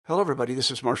Hello, everybody. This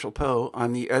is Marshall Poe.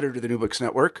 I'm the editor of the New Books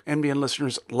Network. NBN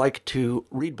listeners like to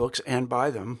read books and buy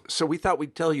them. So we thought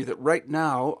we'd tell you that right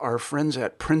now, our friends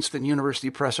at Princeton University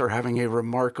Press are having a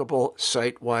remarkable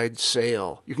site-wide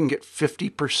sale. You can get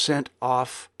 50%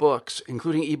 off books,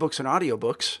 including ebooks and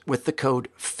audiobooks, with the code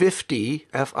 50,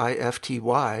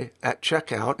 F-I-F-T-Y, at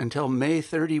checkout until May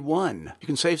 31. You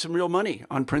can save some real money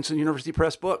on Princeton University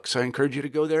Press books. I encourage you to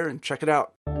go there and check it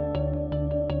out.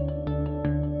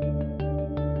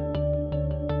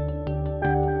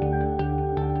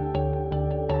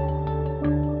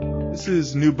 This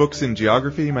is New Books in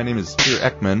Geography. My name is Peter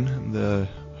Ekman. I'm the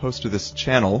host of this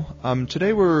channel.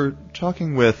 Today we're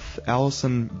talking with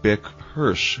Allison Bick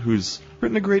Hirsch, who's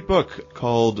written a great book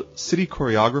called City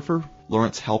Choreographer,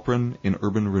 Lawrence Halprin in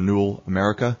Urban Renewal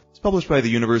America. It's published by the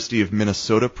University of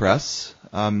Minnesota Press.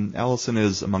 Allison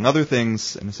is, among other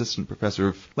things, an assistant professor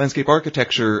of landscape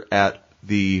architecture at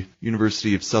the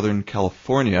University of Southern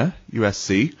California,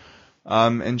 USC,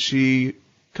 and she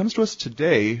comes to us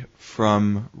today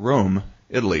from Rome,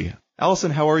 Italy.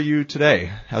 Allison, how are you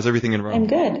today? How's everything in Rome? I'm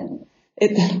good.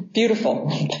 It's beautiful.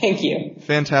 Thank you.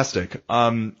 Fantastic.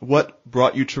 What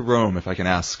brought you to Rome, if I can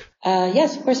ask?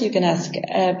 Yes, of course you can ask.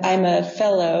 I'm a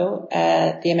fellow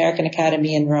at the American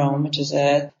Academy in Rome, which is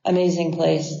an amazing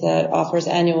place that offers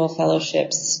annual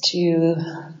fellowships to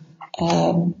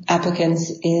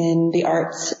applicants in the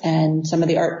arts and some of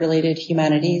the art-related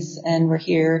humanities. And we're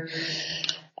here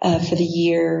for the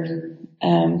year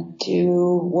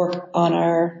to work on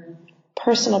our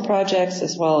personal projects,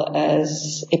 as well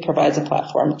as it provides a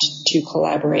platform to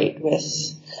collaborate with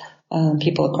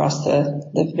people across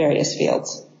the various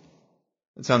fields.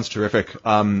 That sounds terrific.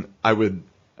 I would,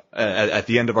 at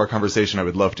the end of our conversation, I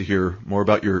would love to hear more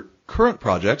about your current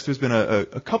projects. There's been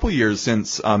a couple years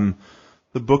since the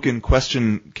book in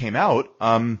question came out,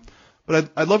 but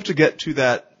I'd love to get to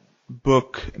that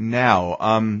book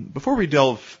now. Before we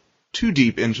delve too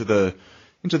deep into the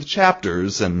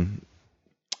chapters and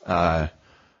the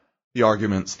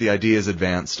arguments, the ideas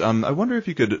advanced, I wonder if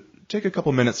you could take a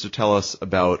couple minutes to tell us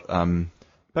about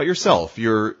yourself,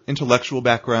 your intellectual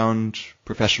background,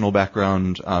 professional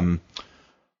background,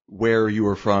 where you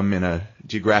were from in a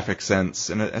geographic sense,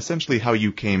 and essentially how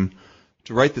you came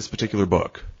to write this particular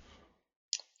book.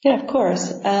 Yeah, of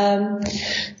course.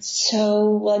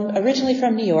 So I'm originally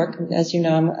from New York. As you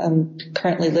know, I'm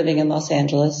currently living in Los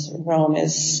Angeles. Rome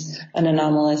is an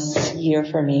anomalous year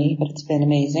for me, but it's been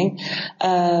amazing.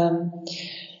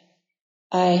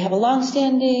 I have a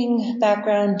long-standing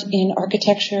background in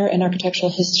architecture and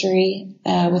architectural history,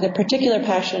 with a particular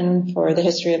passion for the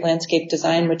history of landscape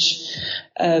design, which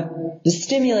was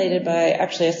stimulated by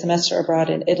actually a semester abroad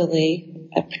in Italy,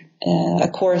 a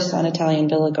course on Italian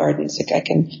villa gardens that I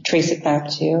can trace it back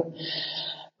to,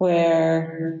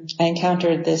 where I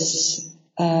encountered this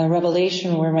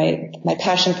revelation where my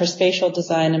passion for spatial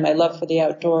design and my love for the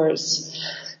outdoors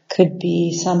could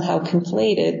be somehow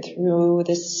conflated through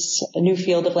this new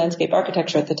field of landscape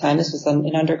architecture at the time. This was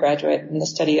an undergraduate in the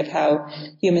study of how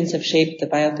humans have shaped the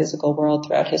biophysical world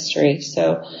throughout history.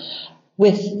 So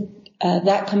with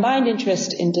that combined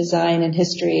interest in design and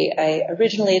history, I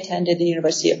originally attended the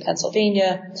University of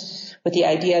Pennsylvania with the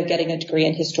idea of getting a degree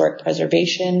in historic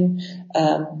preservation,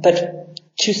 but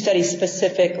to study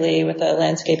specifically with a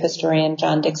landscape historian,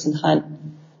 John Dixon Hunt.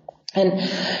 And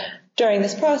during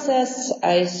this process,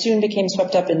 I soon became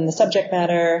swept up in the subject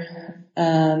matter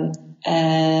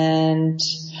and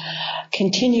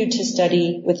continued to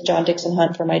study with John Dixon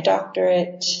Hunt for my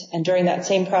doctorate. And during that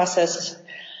same process,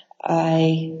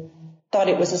 I thought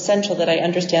it was essential that I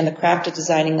understand the craft of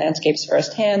designing landscapes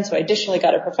firsthand. So I additionally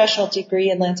got a professional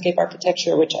degree in landscape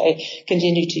architecture, which I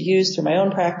continue to use through my own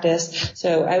practice.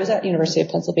 So I was at the University of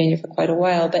Pennsylvania for quite a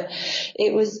while, but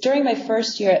it was during my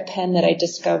first year at Penn that I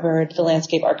discovered the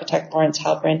landscape architect Lawrence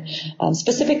Halprin,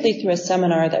 specifically through a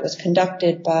seminar that was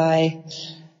conducted by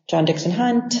John Dixon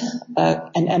Hunt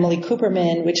and Emily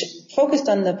Cooperman, which focused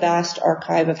on the vast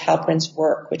archive of Halprin's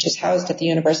work, which is housed at the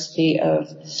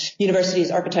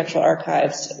university's architectural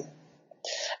archives.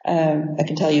 I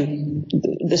can tell you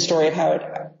the story of how it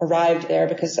arrived there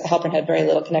because Halprin had very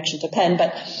little connection to Penn,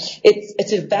 but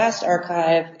it's a vast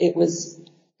archive. It was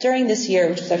during this year,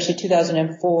 which was actually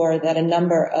 2004, that a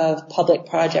number of public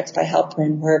projects by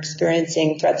Halprin were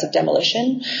experiencing threats of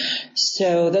demolition.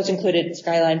 So those included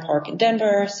Skyline Park in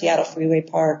Denver, Seattle Freeway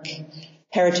Park,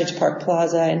 Heritage Park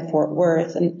Plaza in Fort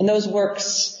Worth. And those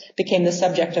works became the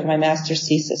subject of my master's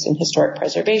thesis in historic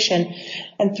preservation.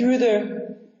 And through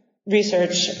the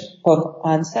research, both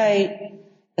on site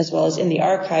as well as in the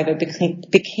archive,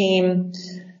 it became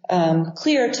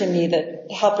clear to me that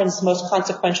Halpern's most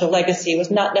consequential legacy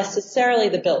was not necessarily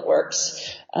the built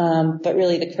works, but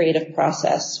really the creative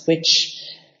process, which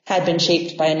had been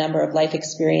shaped by a number of life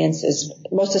experiences,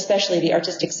 most especially the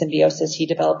artistic symbiosis he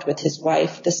developed with his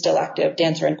wife, the still active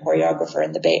dancer and choreographer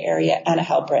in the Bay Area, Anna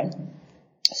Halpern.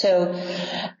 So,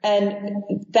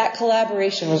 and that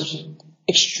collaboration was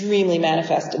extremely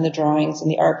manifest in the drawings and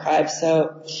the archives.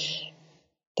 So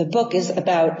the book is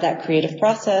about that creative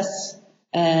process,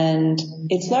 and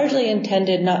it's largely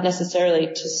intended not necessarily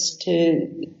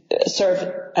to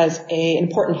serve as an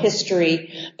important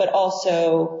history, but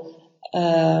also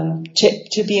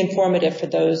to be informative for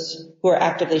those who are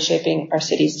actively shaping our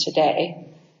cities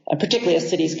today, particularly as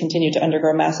cities continue to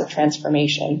undergo massive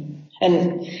transformation.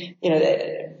 And,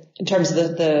 in terms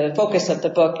of the focus of the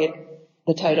book,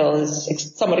 the title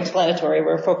is somewhat explanatory.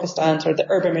 We're focused on sort of the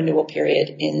urban renewal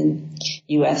period in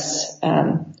U.S.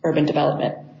 Urban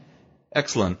development.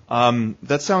 Excellent.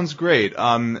 That sounds great.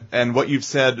 And what you've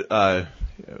said,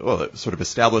 it sort of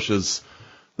establishes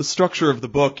the structure of the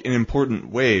book in important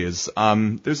ways.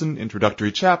 There's an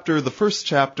introductory chapter. The first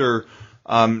chapter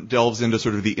delves into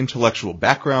sort of the intellectual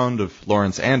background of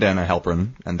Lawrence and Anna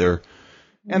Halpern and their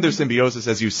symbiosis,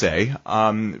 as you say.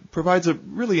 Provides a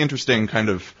really interesting kind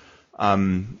of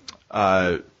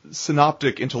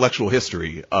synoptic intellectual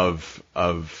history of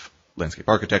landscape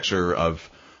architecture, of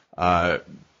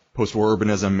post-war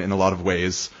urbanism in a lot of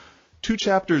ways. 2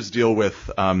 chapters deal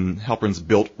with Halpern's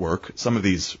built work, some of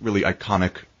these really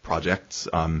iconic projects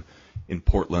in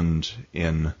Portland,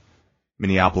 in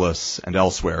Minneapolis, and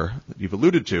elsewhere that you've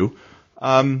alluded to.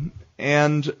 And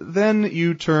then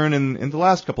you turn in the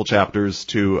last couple chapters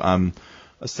to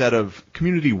a set of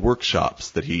community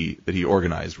workshops that he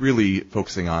organized, really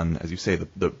focusing on, as you say,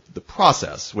 the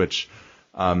process, which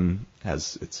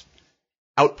has its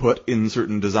output in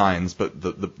certain designs, but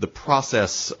the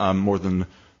process more than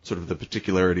sort of the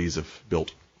particularities of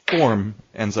built form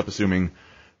ends up assuming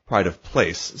pride of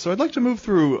place. So I'd like to move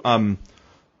through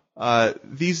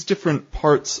these different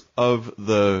parts of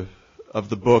the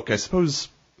book, I suppose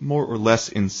more or less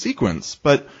in sequence,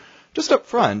 but just up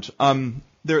front,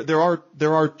 there are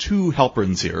 2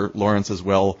 Halperns here, Lawrence as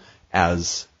well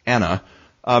as Anna.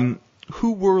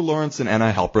 Who were Lawrence and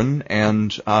Anna Halpern,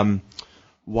 and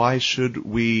why should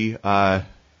we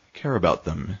care about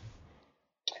them?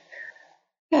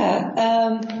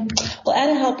 Yeah. Well,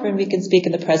 Anna Halpern, we can speak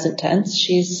in the present tense.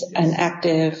 She's an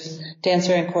active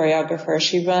dancer and choreographer.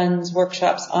 She runs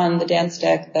workshops on the dance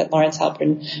deck that Lawrence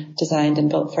Halpern designed and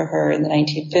built for her in the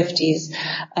 1950s.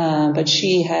 But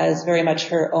she has very much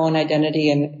her own identity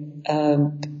and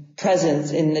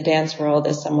presence in the dance world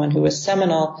as someone who was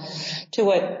seminal to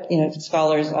what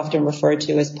scholars often refer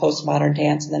to as postmodern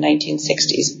dance in the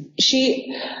 1960s.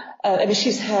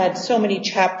 She's had so many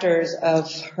chapters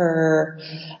of her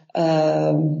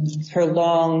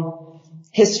long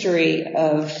history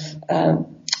of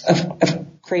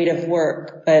creative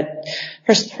work, but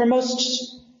her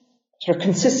most sort of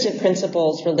consistent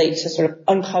principles relate to sort of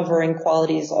uncovering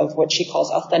qualities of what she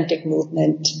calls authentic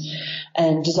movement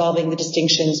and dissolving the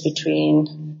distinctions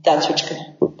between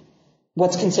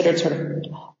what's considered sort of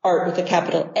art with a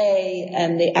capital A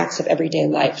and the acts of everyday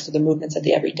life, so the movements of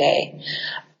the everyday.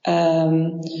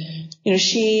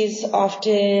 She's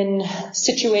often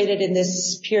situated in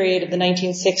this period of the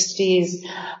 1960s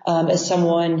as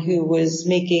someone who was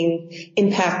making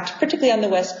impact, particularly on the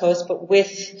West Coast, but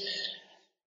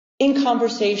in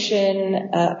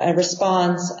conversation, a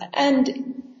response,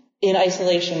 and in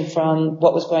isolation from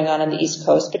what was going on the East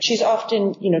Coast. But she's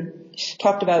often,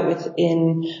 talked about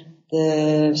within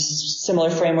the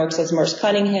similar frameworks as Merce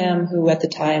Cunningham, who at the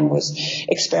time was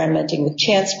experimenting with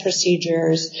chance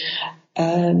procedures.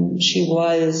 She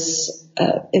was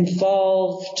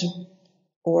involved,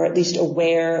 or at least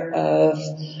aware of,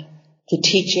 the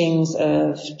teachings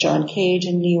of John Cage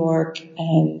in New York,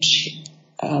 and she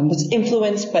was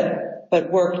influenced,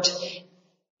 but worked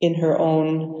in her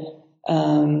own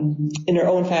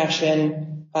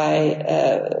fashion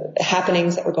by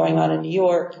happenings that were going on in New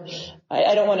York.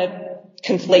 I don't want to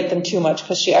conflate them too much,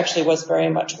 because she actually was very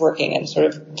much working in sort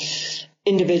of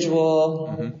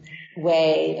individual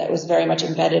way that was very much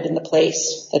embedded in the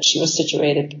place that she was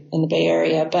situated in the Bay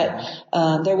Area.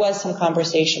 But there was some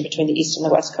conversation between the East and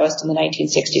the West Coast in the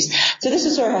 1960s. So this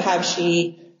is sort of how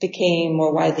she became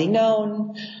more widely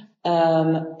known,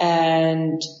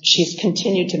 and she's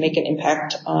continued to make an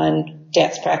impact on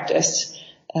dance practice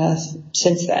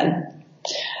since then.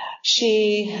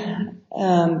 She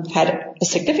had a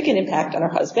significant impact on her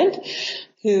husband,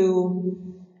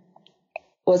 who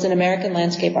was an American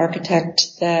landscape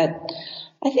architect that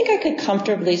I think I could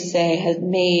comfortably say has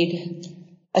made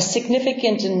a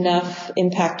significant enough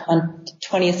impact on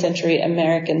 20th century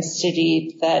American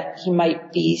city that he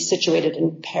might be situated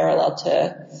in parallel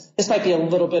to, this might be a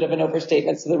little bit of an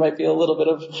overstatement, so there might be a little bit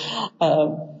of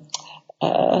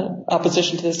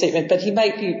opposition to the statement, but he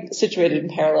might be situated in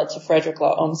parallel to Frederick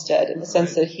Law Olmsted in the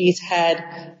sense that he's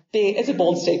had big, it's a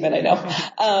bold statement, I know.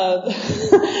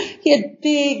 He had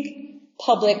big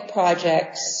public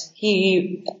projects.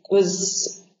 He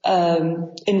was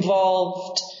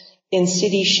involved in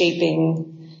city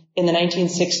shaping in the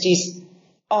 1960s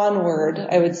onward,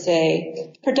 I would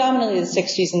say, predominantly the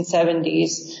 60s and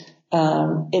 70s,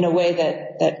 in a way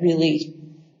that really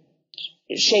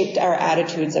shaped our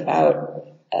attitudes about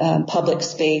public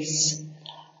space,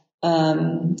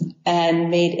 and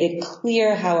made it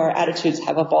clear how our attitudes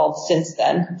have evolved since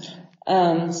then.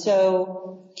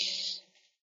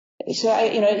 It's, a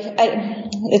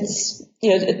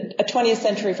 20th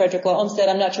century Frederick Law Olmsted.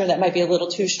 I'm not sure that might be a little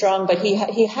too strong, but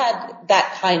he had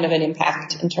that kind of an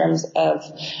impact in terms of,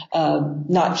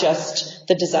 not just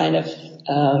the design of,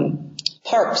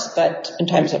 parks, but in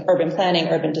terms of urban planning,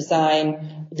 urban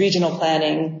design, regional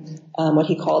planning, what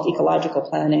he called ecological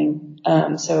planning.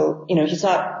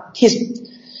 He's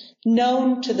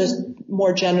known to the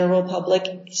more general public.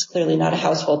 He's clearly not a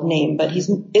household name, but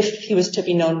if he was to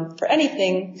be known for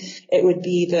anything, it would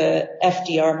be the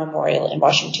FDR Memorial in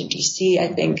Washington, D.C., I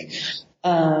think.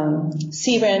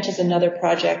 Sea Ranch is another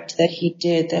project that he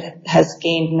did that has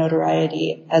gained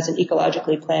notoriety as an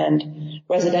ecologically planned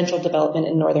residential development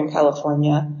in Northern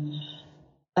California.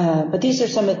 But these are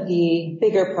some of the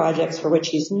bigger projects for which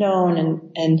he's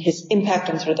known, and his impact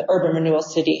on sort of the urban renewal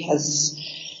city is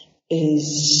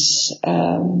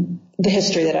the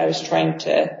history that I was trying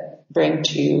to bring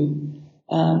to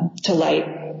light.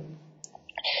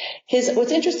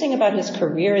 What's interesting about his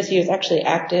career is he was actually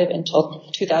active until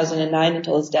 2009,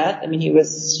 until his death. I mean, he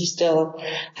still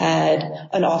had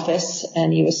an office,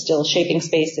 and he was still shaping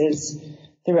spaces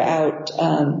throughout,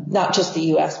 not just the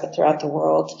U.S., but throughout the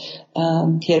world.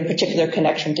 He had a particular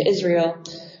connection to Israel,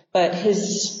 but I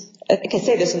can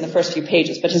say this in the first few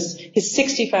pages, but his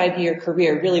 65-year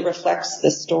career really reflects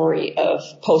the story of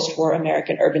post-war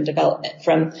American urban development,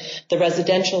 from the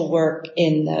residential work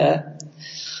in the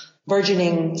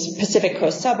burgeoning Pacific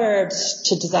Coast suburbs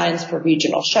to designs for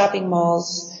regional shopping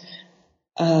malls,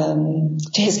 to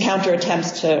his counter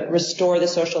attempts to restore the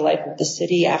social life of the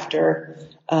city after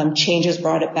changes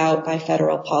brought about by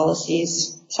federal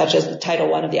policies, such as the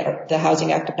Title I of the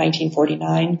Housing Act of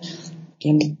 1949,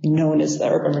 known as the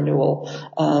Urban Renewal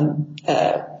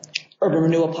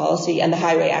Policy, and the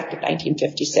Highway Act of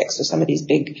 1956. So some of these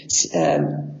big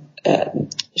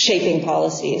shaping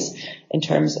policies in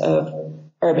terms of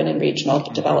urban and regional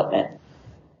development.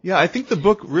 Yeah, I think the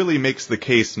book really makes the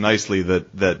case nicely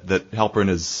that Halperin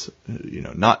is,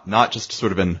 not just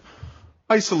sort of an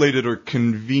isolated or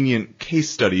convenient case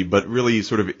study, but really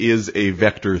sort of is a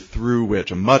vector through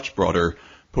which a much broader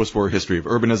post-war history of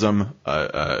urbanism,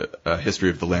 a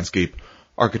history of the landscape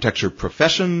architecture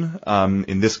profession,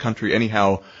 in this country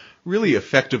anyhow, really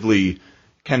effectively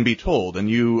can be told. And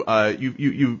you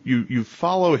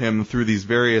follow him through these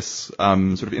various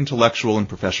sort of intellectual and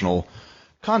professional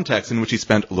contexts in which he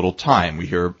spent a little time. We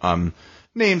hear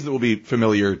names that will be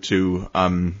familiar to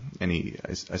any,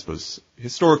 I suppose,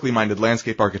 historically minded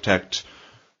landscape architect,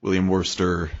 William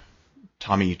Worcester,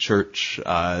 Tommy Church,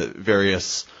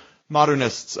 various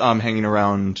modernists hanging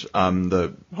around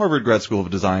the Harvard Grad School of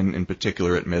Design in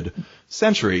particular at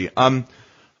mid-century. I'd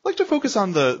like to focus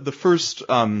on the first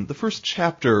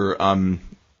chapter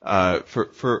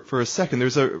for a second.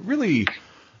 There's a really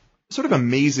sort of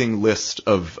amazing list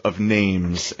of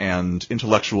names and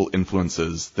intellectual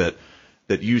influences that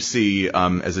you see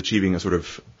as achieving a sort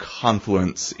of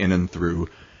confluence in and through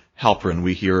Halperin.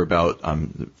 We hear about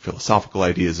philosophical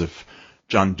ideas of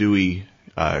John Dewey,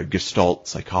 Gestalt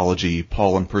psychology,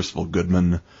 Paul and Percival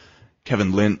Goodman,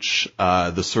 Kevin Lynch,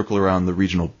 the Circle Around the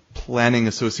Regional Planning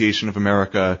Association of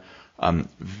America,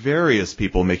 various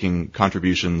people making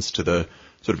contributions to the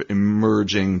sort of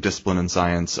emerging discipline and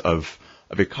science of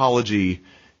ecology,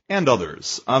 and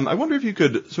others. I wonder if you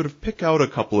could sort of pick out a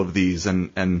couple of these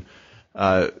and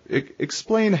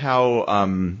explain how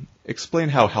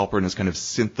Halperin is kind of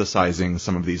synthesizing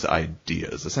some of these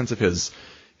ideas, a sense of his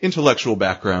intellectual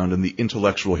background and the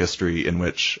intellectual history in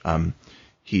which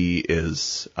he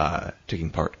is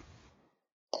taking part.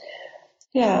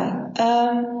 Yeah.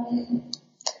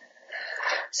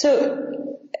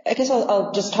 So I guess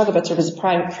I'll just talk about sort of his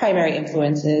primary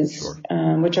influences, Sure.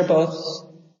 Which are both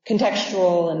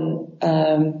contextual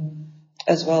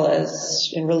as well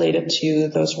as related to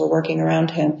those who were working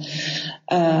around him.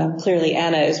 Clearly,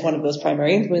 Anna is one of those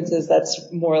primary influences.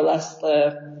 That's more or less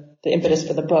the impetus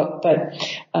for the book. But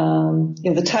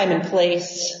the time and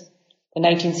place, the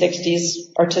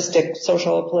 1960s, artistic,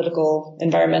 social, political,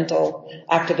 environmental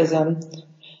activism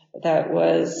that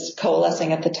was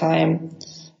coalescing at the time,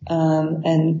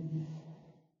 and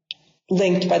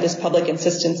linked by this public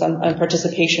insistence on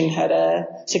participation, had a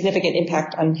significant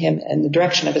impact on him and the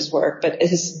direction of his work. But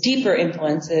his deeper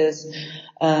influences,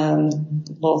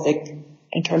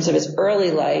 in terms of his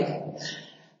early life,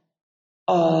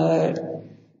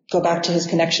 go back to his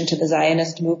connection to the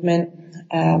Zionist movement,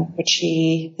 which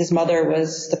his mother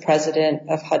was the president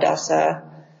of Hadassah.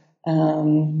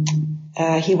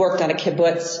 He worked on a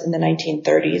kibbutz in the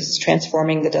 1930s,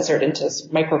 transforming the desert into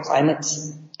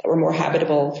microclimates that were more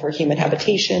habitable for human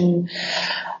habitation.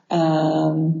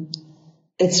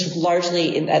 It's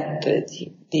largely in that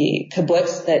the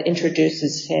kibbutz that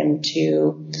introduces him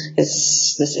to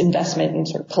this investment in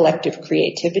sort of collective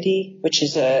creativity, which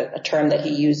is a term that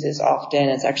he uses often.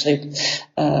 It's actually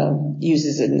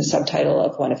uses in the subtitle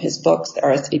of one of his books, The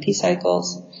RSVP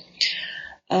Cycles.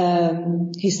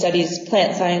 He studies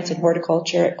plant science and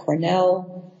horticulture at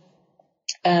Cornell.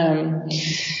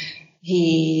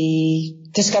 He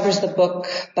discovers the book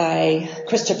by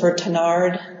Christopher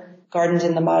Tennard, Gardens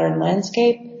in the Modern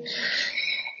Landscape,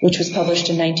 which was published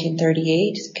in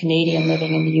 1938. He's a Canadian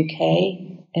living in the UK,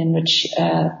 in which,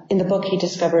 in the book, he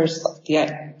discovers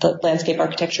the landscape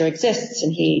architecture exists,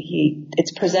 and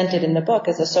it's presented in the book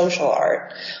as a social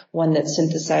art, one that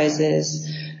synthesizes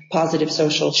positive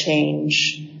social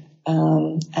change,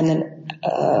 and the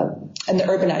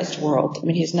urbanized world. I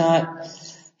mean,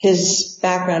 his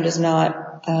background is not,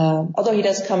 although he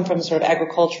does come from a sort of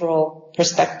agricultural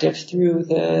perspective through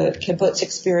the kibbutz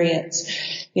experience,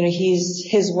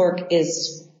 his work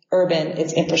is urban,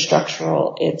 it's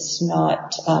infrastructural, it's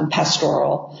not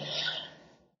pastoral.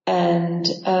 And,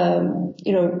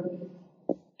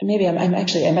 maybe I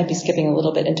might be skipping a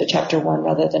little bit into chapter 1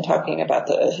 rather than talking about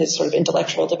his sort of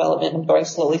intellectual development. I'm going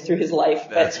slowly through his life.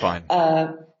 That's fine.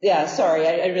 Sorry,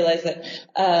 I realize that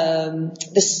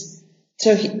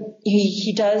So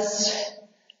he does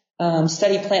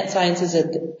study plant sciences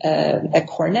at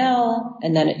Cornell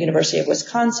and then at University of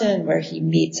Wisconsin, where he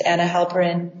meets Anna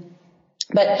Halperin.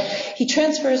 But he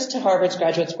transfers to Harvard's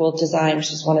Graduate School of Design,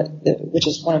 which is one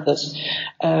of those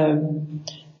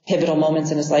pivotal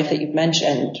moments in his life that you've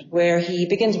mentioned, where he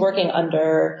begins working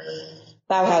under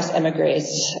Bauhaus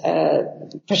emigres,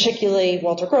 particularly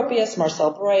Walter Gropius,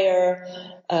 Marcel Breuer.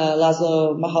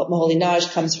 Laszlo Moholy-Nagy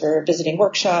comes for visiting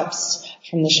workshops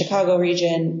from the Chicago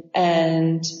region,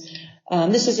 and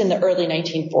this is in the early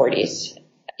 1940s.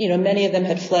 Many of them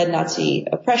had fled Nazi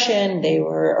oppression. They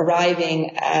were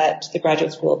arriving at the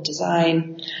Graduate School of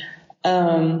Design,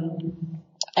 and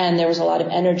there was a lot of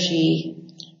energy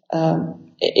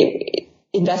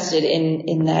invested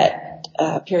in that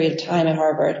period of time at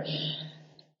Harvard.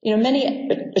 Many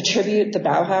attribute the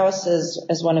Bauhaus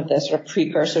as one of the sort of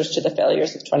precursors to the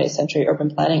failures of 20th century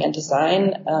urban planning and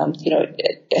design.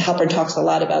 Halperin talks a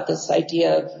lot about this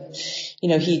idea of,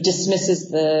 he dismisses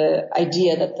the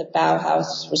idea that the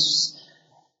Bauhaus was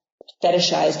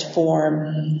fetishized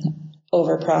form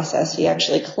over process. He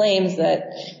actually claims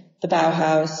that the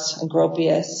Bauhaus and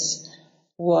Gropius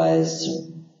was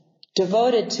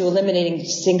devoted to eliminating the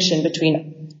distinction between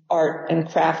art and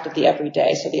craft of the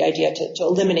everyday. So the idea to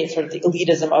eliminate sort of the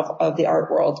elitism of the art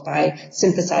world by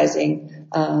synthesizing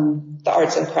the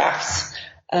arts and crafts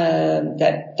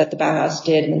that the Bauhaus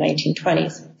did in the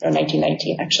 1920s, or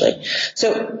 1919 actually.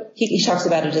 So he talks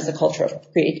about it as a culture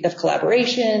of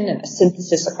collaboration and a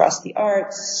synthesis across the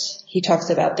arts. He talks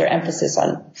about their emphasis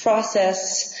on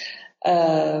process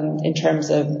in terms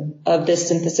of this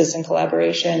synthesis and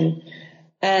collaboration.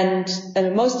 And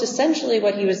most essentially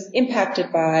what he was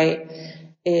impacted by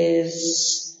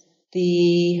is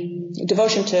the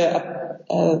devotion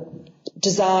to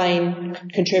design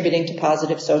contributing to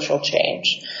positive social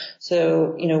change.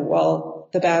 So, while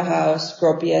the Bauhaus,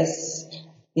 Gropius,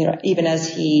 even as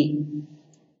he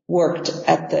worked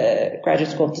at the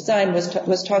Graduate School of Design,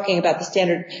 was talking about the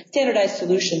standardized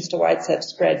solutions to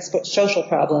widespread social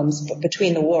problems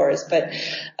between the wars. But,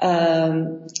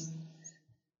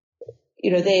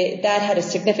 that had a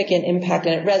significant impact,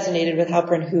 and it resonated with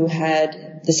Halperin, who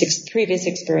had this previous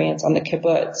experience on the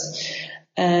kibbutz.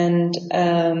 And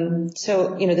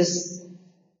so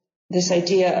this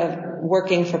idea of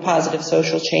working for positive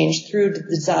social change through the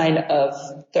design of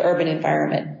the urban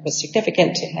environment was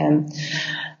significant to him.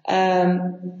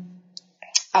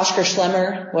 Oskar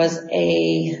Schlemmer was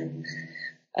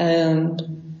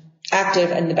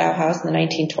active in the Bauhaus in the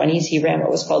 1920s. He ran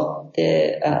what was called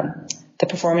the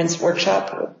performance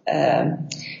workshop,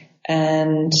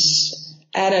 and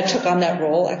Anna took on that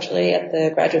role actually at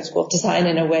the Graduate School of Design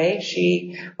in a way.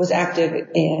 She was active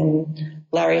in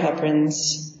Larry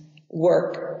Halprin's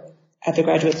work at the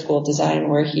Graduate School of Design,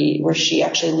 where she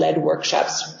actually led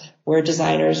workshops where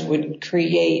designers would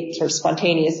create sort of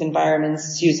spontaneous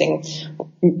environments using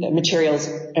materials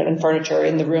and furniture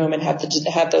in the room, and have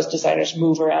those designers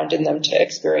move around in them to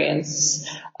experience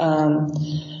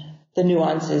the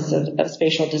nuances of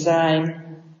spatial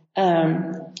design.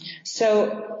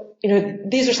 So,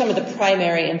 these are some of the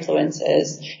primary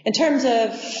influences. In terms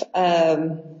of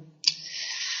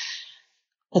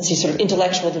sort of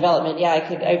intellectual development. Yeah,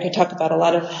 I could talk about a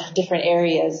lot of different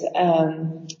areas.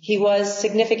 He was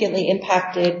significantly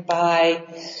impacted by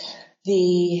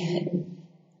the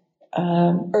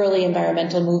early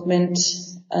environmental movement,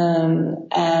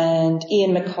 and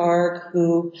Ian McHarg,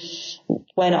 who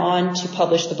went on to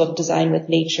publish the book Design with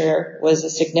Nature, was a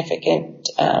significant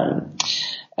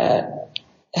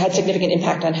had significant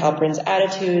impact on Halprin's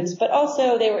attitudes, but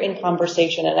also they were in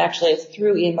conversation, and actually it's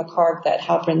through Ian McHarg that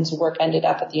Halprin's work ended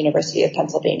up at the University of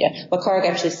Pennsylvania. McHarg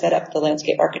actually set up the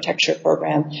landscape architecture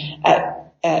program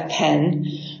at Penn,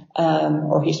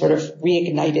 or he sort of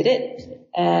reignited it,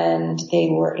 and they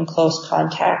were in close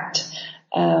contact.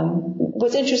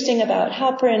 What's interesting about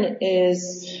Halprin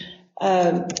is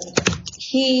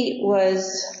he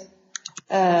was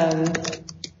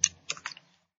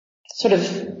sort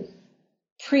of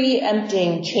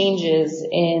preempting changes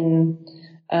in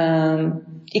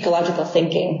ecological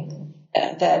thinking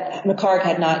that McHarg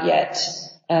had not yet,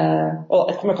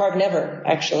 McHarg never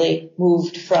actually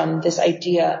moved from this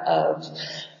idea of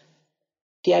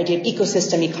the idea of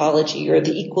ecosystem ecology, or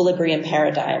the equilibrium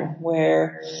paradigm,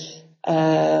 where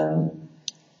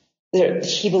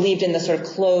he believed in the sort of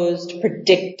closed,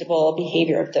 predictable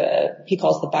behavior of he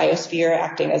calls the biosphere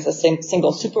acting as a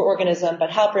single superorganism. But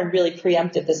Halprin really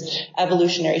preempted this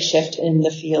evolutionary shift in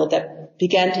the field that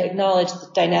began to acknowledge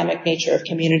the dynamic nature of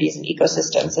communities and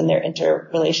ecosystems and their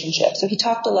interrelationship. So he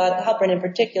talked a lot, Halprin in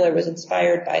particular was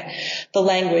inspired by the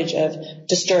language of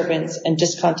disturbance and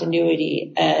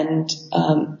discontinuity and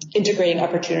integrating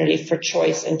opportunity for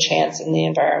choice and chance in the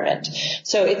environment.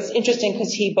 So it's interesting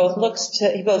because he both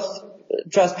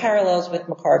draws parallels with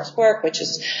McHarg's work, which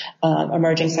is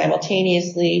emerging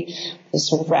simultaneously, this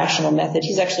sort of rational method.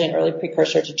 He's actually an early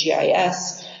precursor to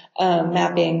GIS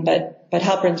mapping, but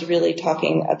Halprin's really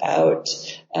talking about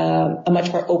a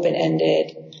much more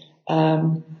open-ended,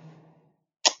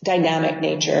 dynamic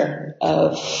nature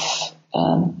of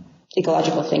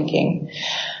ecological thinking.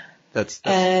 That's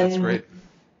great.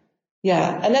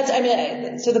 Yeah,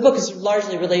 and so the book is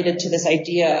largely related to this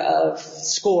idea of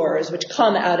scores, which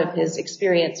come out of his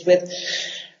experience with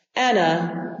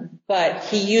Anna, but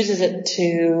he uses it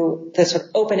to the sort of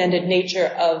open-ended nature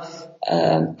of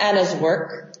Anna's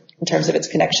work in terms of its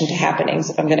connection to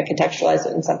happenings, if I'm going to contextualize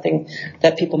it in something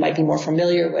that people might be more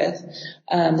familiar with.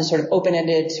 The sort of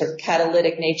open-ended, sort of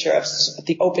catalytic nature of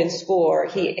the open score,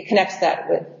 he connects that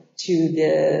to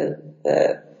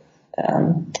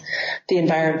the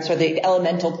environments or the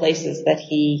elemental places that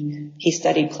he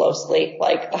studied closely,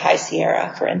 like the High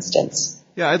Sierra, for instance.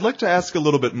 Yeah, I'd like to ask a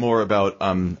little bit more about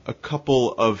a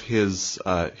couple of his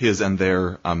and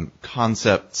their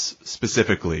concepts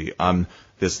specifically.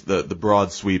 The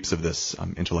broad sweeps of this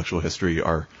intellectual history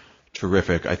are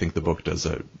terrific. I think the book does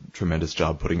a tremendous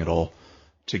job putting it all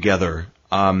together.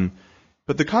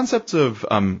 But the concepts of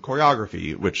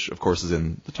choreography, which of course is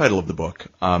in the title of the book,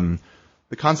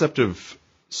 the concept of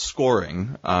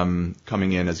scoring,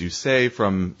 coming in, as you say,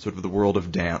 from sort of the world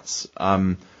of dance,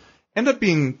 end up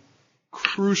being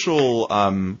crucial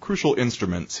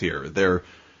instruments here. They're,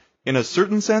 in a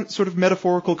certain sense, sort of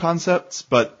metaphorical concepts,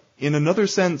 but in another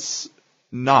sense,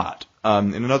 not.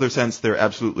 In another sense, they're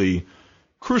absolutely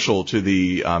crucial to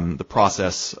the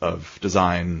process of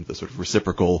design, the sort of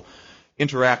reciprocal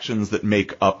interactions that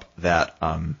make up that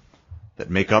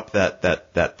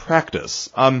practice.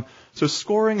 So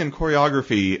scoring and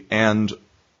choreography, and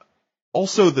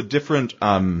also the different,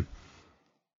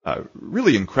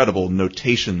 really incredible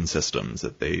notation systems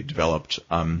that they developed,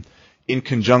 in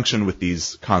conjunction with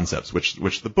these concepts,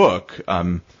 which the book,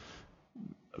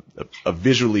 a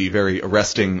visually very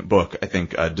arresting book, I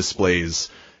think, displays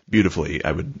beautifully.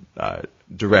 I would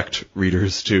direct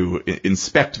readers to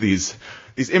inspect these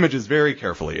images very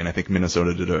carefully, and I think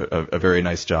Minnesota did a very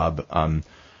nice job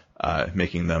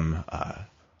making them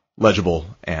legible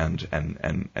and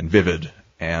vivid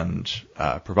and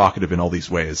provocative in all these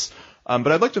ways.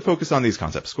 But I'd like to focus on these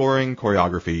concepts: scoring,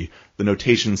 choreography, the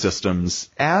notation systems,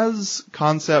 as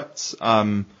concepts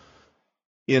in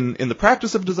the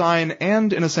practice of design,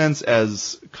 and in a sense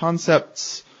as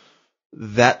concepts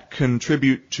that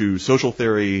contribute to social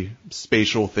theory,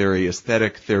 spatial theory,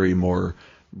 aesthetic theory more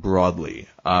broadly.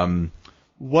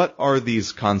 What are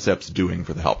these concepts doing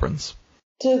for the Halperins?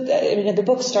 So, the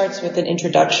book starts with an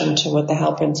introduction to what the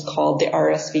Halperins called the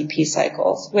RSVP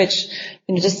cycles, which,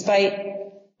 despite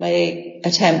my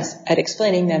attempts at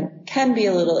explaining them, can be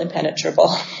a little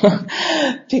impenetrable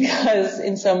because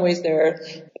in some ways they're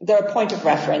a point of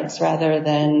reference rather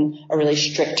than a really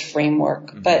strict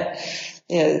framework. Mm-hmm. But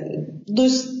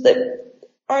the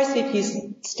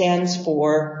RSVP stands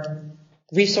for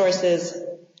resources,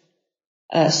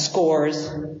 scores,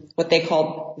 what they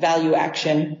call value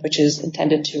action, which is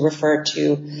intended to refer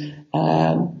to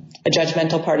a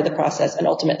judgmental part of the process, and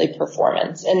ultimately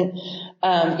performance. And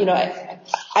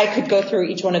I could go through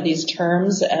each one of these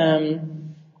terms.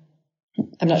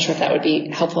 I'm not sure if that would be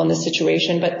helpful in this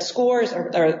situation, but scores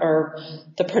are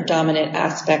the predominant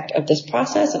aspect of this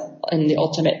process and the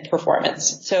ultimate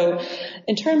performance. So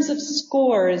in terms of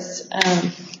scores,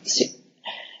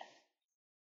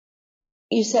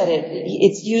 you said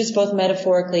it's used both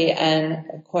metaphorically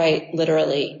and quite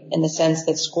literally, in the sense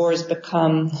that scores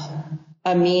become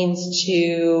a means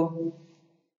to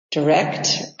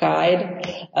direct,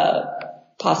 guide,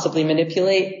 possibly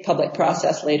manipulate public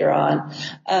process later on.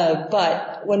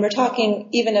 But when we're talking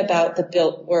even about the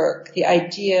built work, the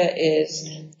idea is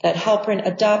that Halperin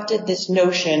adopted this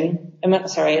notion.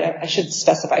 I should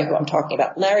specify who I'm talking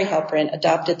about. Larry Halperin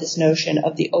adopted this notion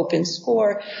of the open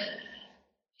score.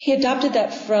 He adopted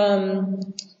that from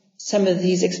some of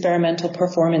these experimental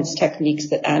performance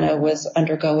techniques that Anna was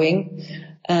undergoing,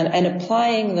 and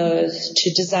applying those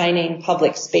to designing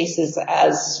public spaces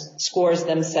as scores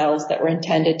themselves that were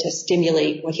intended to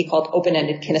stimulate what he called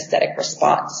open-ended kinesthetic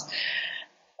response.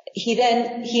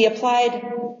 He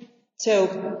applied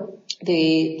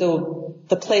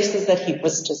the places that he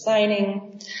was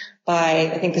designing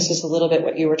by, I think this is a little bit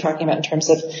what you were talking about in terms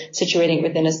of situating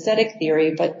within aesthetic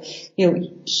theory, but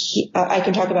I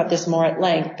can talk about this more at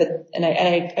length, but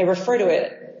I refer to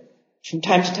it from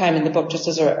time to time in the book just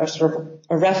as a sort of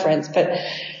a reference, but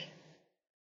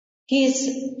he's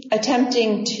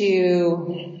attempting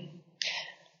to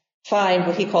find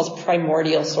what he calls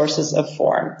primordial sources of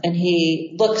form, and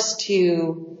he looks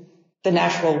to the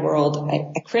natural world.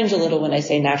 I cringe a little when I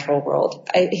say natural world.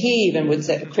 He even would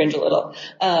say cringe a little,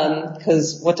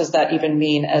 because what does that even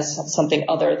mean as something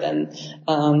other than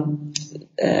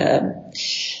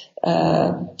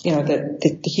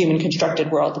the human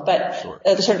constructed world, but sure.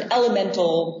 The sort of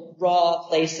elemental raw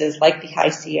places like the High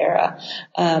Sierra.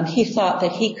 He thought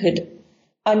that he could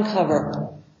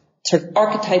uncover sort of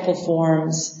archetypal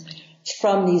forms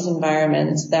from these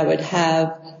environments that would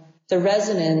have the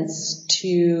resonance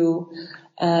to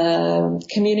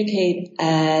communicate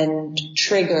and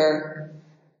trigger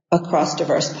across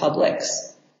diverse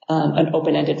publics an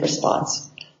open-ended response.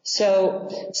 So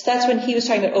that's when he was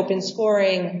talking about open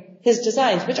scoring. His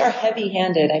designs, which are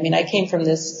heavy-handed. I mean, I came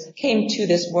to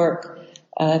this work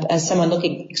as someone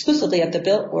looking exclusively at the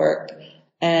built work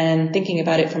and thinking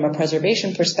about it from a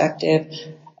preservation perspective,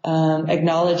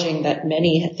 acknowledging that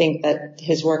many think that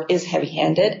his work is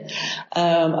heavy-handed,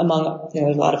 among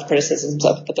a lot of criticisms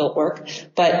of the built work.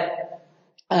 But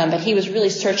he was really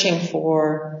searching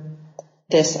for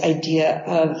this idea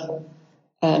of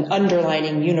an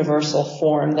underlining universal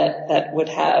form that would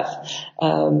have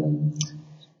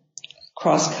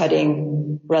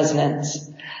cross-cutting resonance.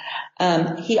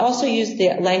 He also used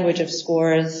the language of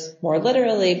scores more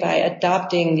literally by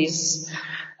adopting these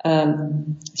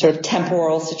sort of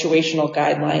temporal situational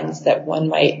guidelines that one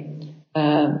might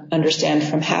understand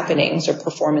from happenings or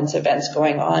performance events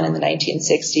going on in the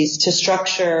 1960s to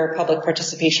structure public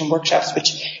participation workshops, which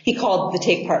he called the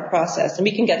take-part process. And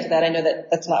we can get to that. I know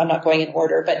that I'm not going in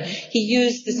order, but he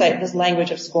used this language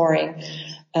of scoring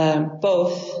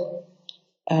both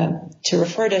to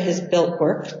refer to his built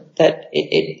work, that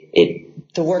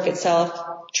the work itself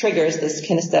triggers this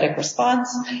kinesthetic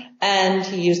response, and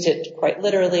he used it quite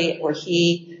literally, where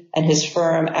he and his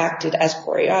firm acted as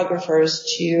choreographers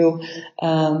to,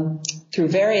 through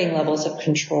varying levels of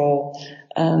control,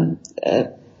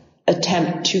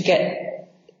 attempt to get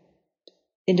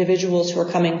individuals who are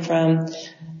coming from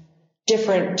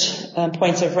different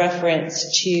points of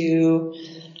reference to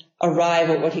arrive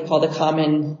at what he called a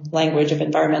common language of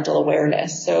environmental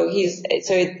awareness. So he's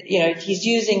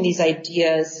using these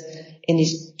ideas in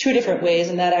these two different ways,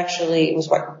 and that actually was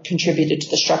what contributed to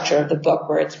the structure of the book,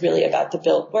 where it's really about the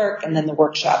built work and then the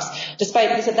workshops.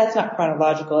 Despite he said that's not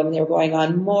chronological. I mean, they were going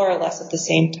on more or less at the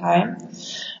same time.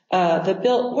 The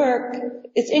built work,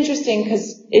 it's interesting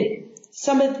because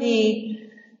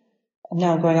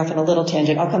now I'm going off on a little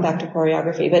tangent. I'll come back to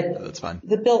choreography, but that's fine.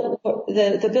 The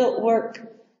built work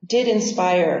did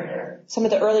inspire, some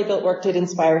of the early built work did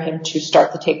inspire him to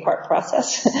start the take part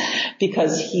process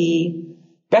because he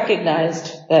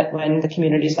recognized that when the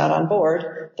community is not on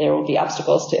board, there will be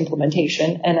obstacles to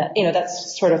implementation. And,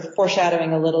 that's sort of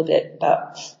foreshadowing a little bit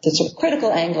about the sort of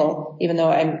critical angle, even though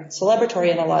I'm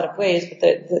celebratory in a lot of ways,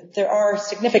 but there are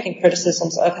significant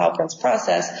criticisms of Halpern's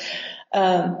process.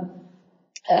 The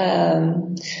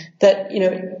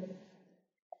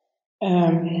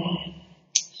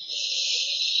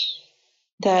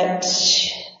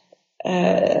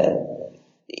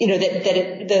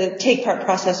take part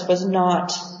process was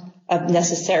not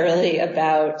necessarily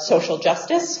about social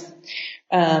justice,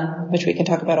 which we can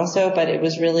talk about also, but it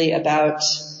was really about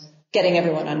getting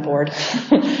everyone on board,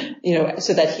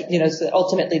 so that so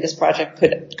ultimately this project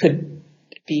could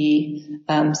be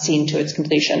seen to its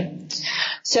completion.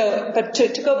 So, but to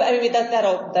go back, I mean,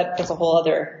 that's a whole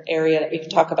other area that we can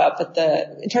talk about. But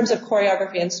in terms of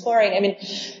choreography and scoring, I mean,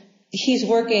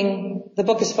 the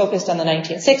book is focused on the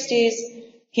 1960s.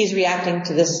 He's reacting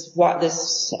to this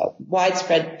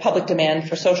widespread public demand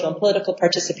for social and political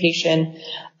participation.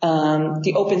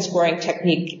 The open scoring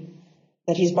technique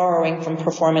that he's borrowing from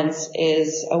performance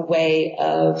is a way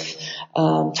of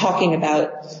talking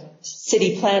about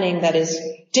city planning that is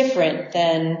different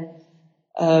than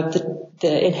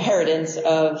the inheritance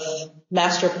of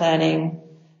master planning.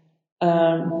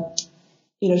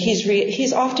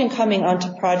 He's often coming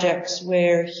onto projects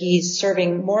where he's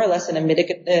serving more or less in a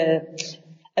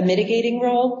mitigating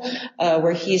role,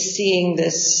 where he's seeing the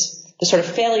sort of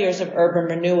failures of urban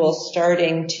renewal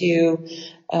starting to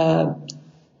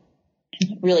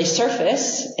really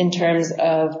surface in terms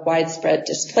of widespread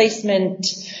displacement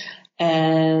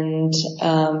and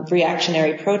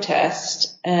reactionary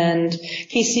protest. And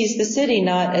he sees the city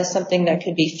not as something that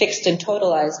could be fixed and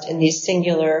totalized in these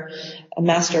singular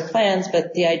master plans,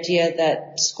 but the idea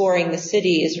that scoring the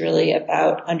city is really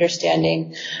about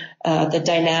understanding the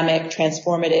dynamic,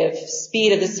 transformative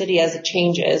speed of the city as it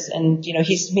changes. And,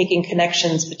 he's making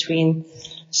connections between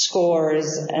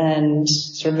scores and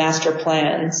sort of master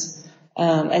plans.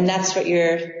 And that's what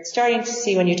you're starting to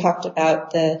see when you talked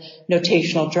about the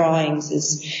notational drawings.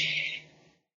 Is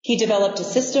he developed a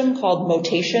system called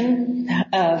Motation,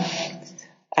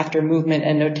 after movement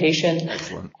and notation.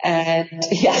 Excellent. And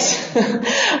yes,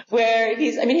 where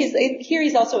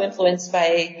he's also influenced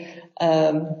by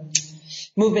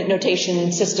movement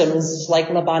notation systems like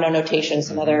Labano notations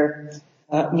and other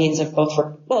means of both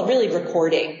really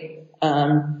recording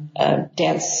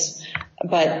dance.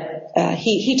 But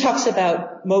he talks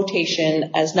about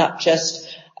motation as not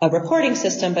just a recording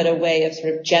system, but a way of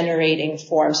sort of generating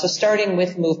form. So starting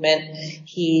with movement,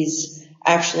 he's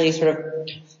actually sort of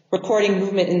recording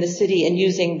movement in the city and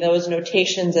using those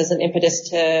notations as an impetus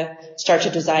to start to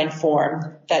design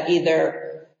form that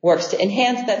either works to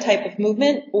enhance that type of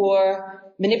movement or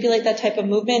manipulate that type of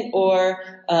movement or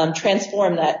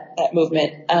transform that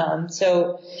movement.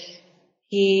 So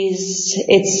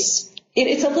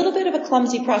it's a little bit of a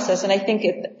clumsy process, and I think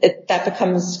that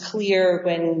becomes clear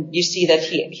when you see that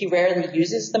he rarely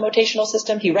uses the motational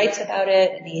system. He writes about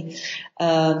it, and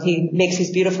he makes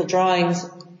these beautiful drawings,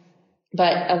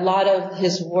 but a lot of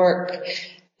his work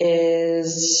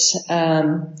is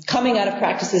coming out of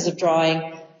practices of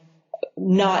drawing,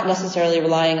 not necessarily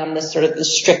relying on this sort of the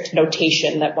strict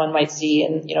notation that one might see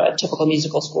in a typical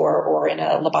musical score or in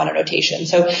a Labano notation.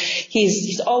 So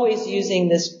he's always using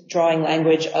this drawing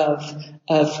language of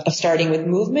starting with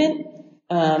movement.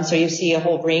 So you see a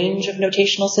whole range of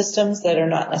notational systems that are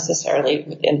not necessarily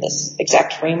within this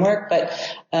exact framework, but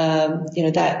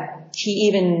that he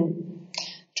even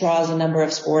draws a number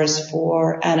of scores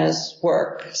for Anna's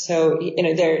work. So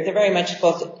they're very much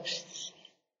both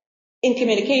in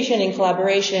communication, in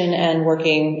collaboration, and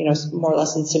working, more or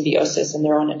less in symbiosis in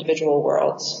their own individual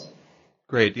worlds.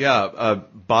 Great, yeah.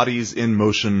 Bodies in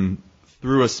motion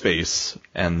through a space,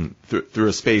 and through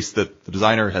a space that the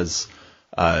designer has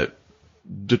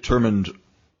determined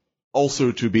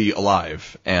also to be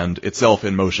alive and itself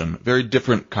in motion. Very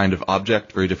different kind of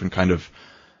object, very different kind of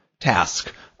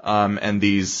task. And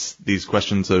these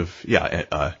questions of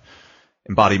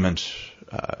embodiment,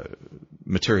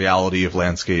 materiality of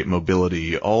landscape,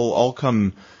 mobility, all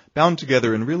come bound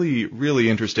together in really, really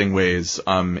interesting ways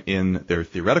in their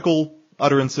theoretical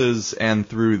utterances and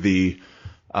through the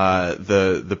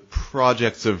the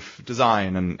projects of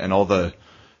design and all the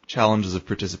challenges of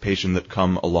participation that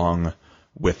come along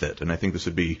with it. And I think this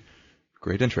would be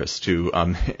great interest to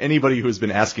anybody who has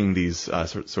been asking these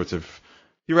sorts of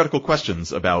theoretical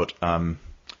questions about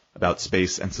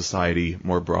space and society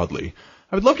more broadly.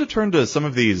 I would love to turn to some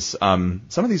of these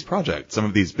projects, some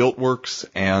of these built works,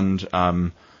 and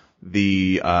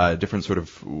the different sort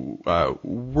of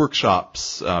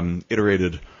workshops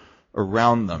iterated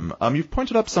around them. You've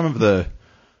pointed up some of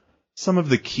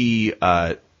the key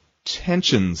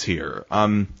tensions here.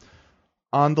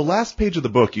 On the last page of the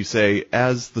book, you say,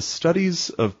 as the studies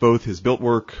of both his built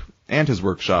work and his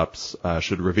workshops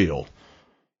should reveal,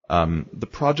 the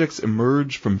projects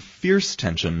emerge from fierce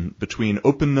tension between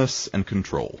openness and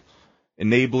control,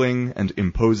 enabling and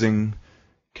imposing,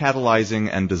 catalyzing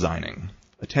and designing,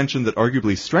 a tension that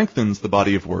arguably strengthens the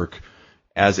body of work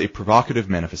as a provocative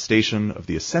manifestation of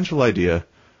the essential idea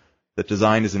that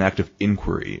design is an act of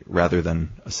inquiry rather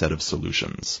than a set of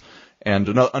solutions. And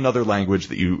another language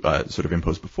that you sort of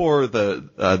imposed before,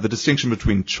 the distinction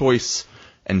between choice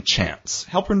and chance.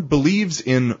 Halperin believes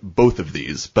in both of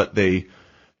these, but they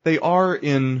are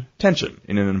in tension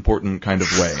in an important kind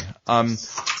of way.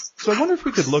 So I wonder if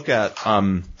we could look at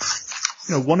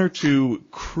one or two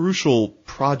crucial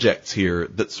projects here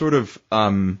that sort of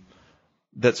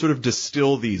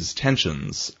distill these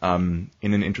tensions in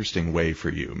an interesting way for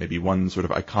you. Maybe one sort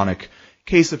of iconic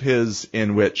case of his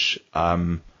in which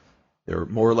they're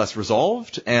more or less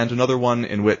resolved, and another one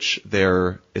in which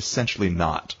they're essentially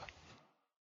not.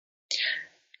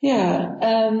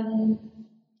 Yeah.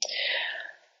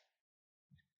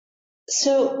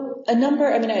 So I've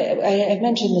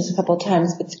mentioned this a couple of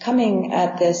times, but coming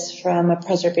at this from a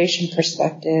preservation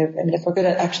perspective, if we're going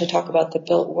to actually talk about the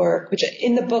built work, which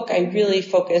in the book I really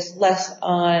focus less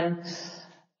on,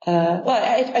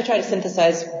 I try to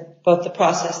synthesize both the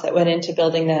process that went into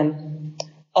building them,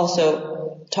 also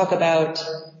talk about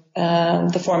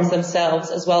the forms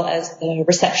themselves as well as the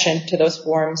reception to those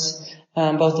forms,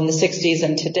 both in the 60s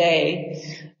and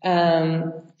today.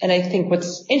 And I think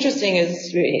what's interesting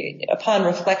is, upon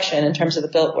reflection in terms of the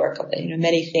built work,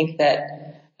 many think that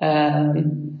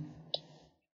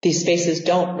these spaces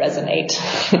don't resonate.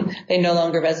 They no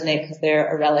longer resonate because they're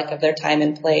a relic of their time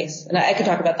and place. And I could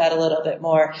talk about that a little bit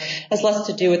more. It has less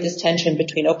to do with this tension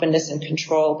between openness and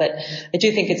control, but I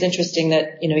do think it's interesting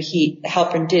that,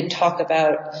 Halperin did talk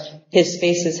about his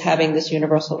spaces having this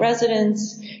universal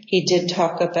resonance. He did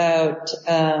talk about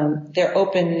their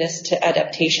openness to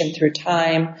adaptation through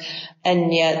time,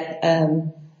 and yet,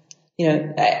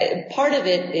 part of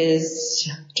it is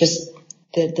just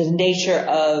the nature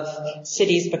of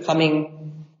cities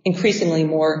becoming increasingly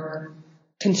more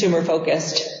consumer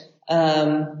focused.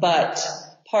 But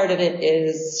part of it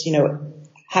is,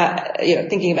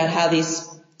 thinking about how these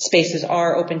spaces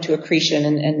are open to accretion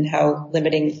and how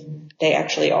limiting they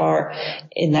actually are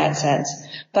in that sense.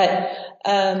 But,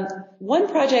 one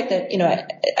project that,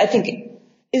 I think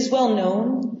is well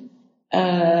known,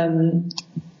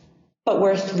 but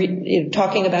worth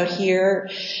talking about here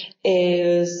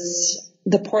is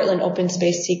the Portland open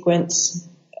space sequence,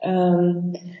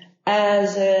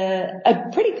 as a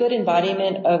pretty good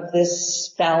embodiment of this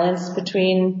balance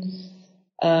between,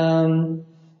 but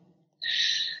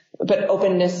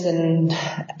openness and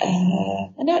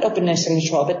not openness and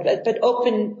control, but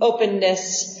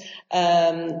openness,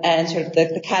 and sort of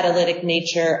the catalytic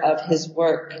nature of his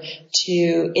work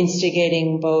to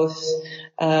instigating both,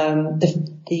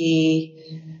 the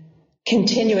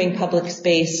continuing public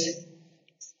space,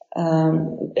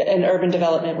 and urban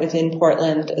development within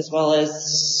Portland, as well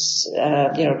as,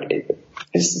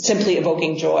 simply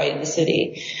evoking joy in the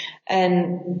city.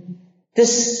 And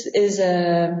this is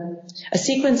a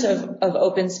sequence of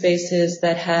open spaces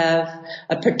that have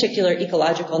a particular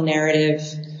ecological narrative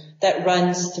that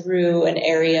runs through an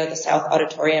area, the South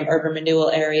Auditorium urban renewal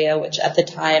area, which at the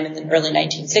time in the early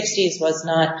 1960s was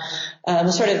not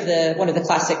sort of one of the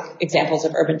classic examples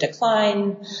of urban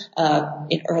decline.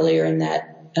 Earlier in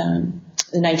that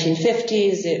the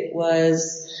 1950s, it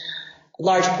was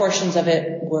large portions of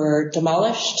it were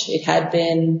demolished. It had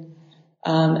been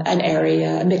an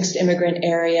area, a mixed immigrant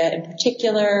area in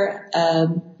particular,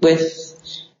 with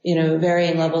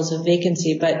varying levels of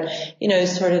vacancy, but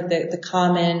sort of the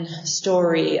common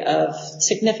story of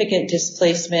significant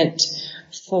displacement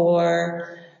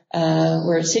for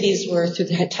where cities were, through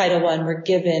the Title I, were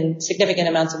given significant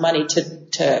amounts of money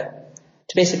to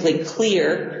basically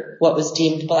clear what was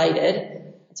deemed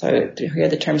blighted. So I hear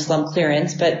the term slum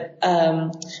clearance, but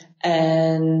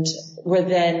and were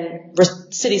then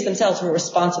cities themselves were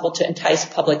responsible to entice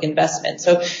public investment.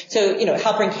 So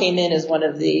Halperin came in as one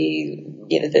of the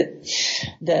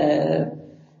the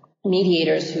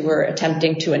mediators who were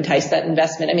attempting to entice that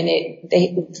investment. I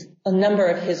mean, a number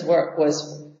of his work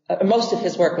most of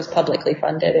his work was publicly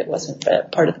funded. It wasn't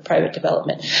part of the private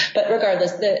development. But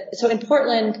regardless, so in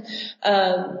Portland,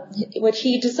 what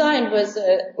he designed was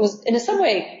in some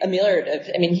way ameliorative.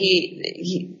 I mean,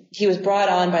 he was brought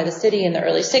on by the city in the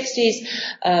early 60s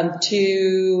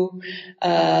to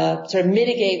sort of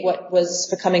mitigate what was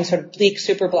becoming sort of bleak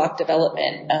superblock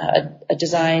development, a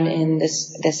design in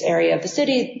this area of the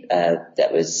city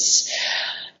that was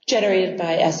generated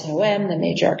by SOM, the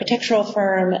major architectural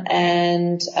firm,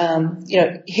 and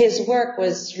his work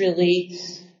was really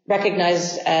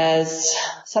recognized as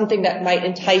something that might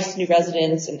entice new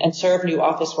residents and serve new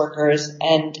office workers,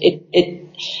 and it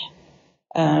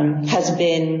has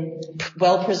been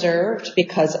well preserved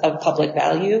because of public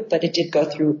value, but it did go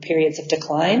through periods of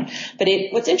decline. But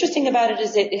what's interesting about it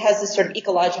is it has this sort of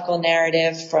ecological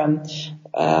narrative from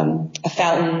a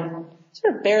fountain,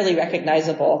 sort of barely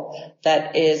recognizable,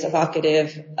 that is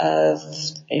evocative of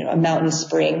a mountain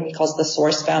spring. He calls the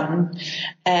source fountain,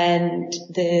 and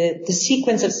the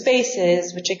sequence of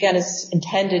spaces, which again is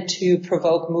intended to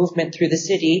provoke movement through the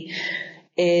city,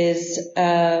 is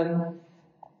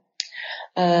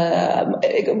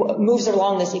it moves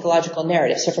along this ecological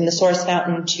narrative. So from the source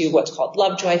fountain to what's called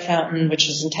Lovejoy Fountain, which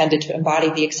is intended to embody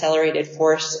the accelerated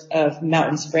force of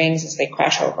mountain springs as they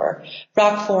crash over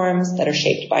rock forms that are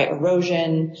shaped by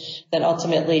erosion, then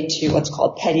ultimately to what's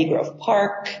called Petty Grove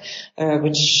Park,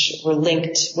 which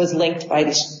was linked by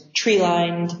these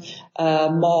tree-lined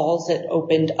malls that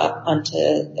opened up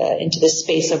into this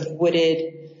space of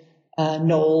wooded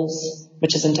knolls,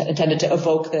 which is intended to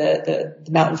evoke the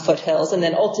mountain foothills. And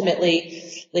then ultimately,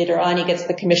 later on, he gets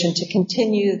the commission to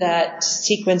continue that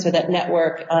sequence or that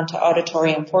network onto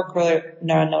Auditorium Forkler,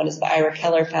 now known as the Ira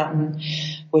Keller Fountain,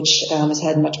 which has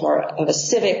had much more of a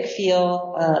civic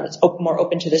feel. It's more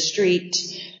open to the street.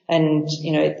 And,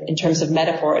 in terms of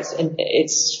metaphors,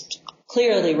 it's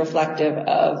clearly reflective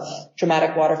of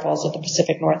dramatic waterfalls of the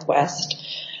Pacific Northwest.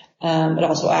 It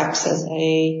also acts as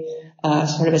a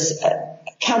sort of a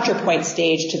counterpoint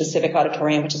stage to the Civic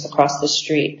Auditorium, which is across the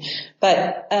street.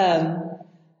 But,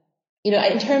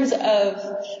 in terms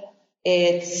of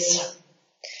its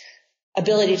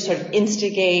ability to sort of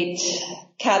instigate,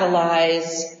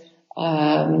 catalyze,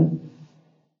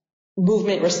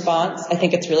 movement response, I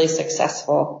think it's really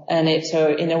successful. And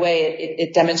so in a way,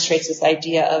 it demonstrates this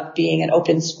idea of being an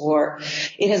open score.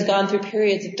 It has gone through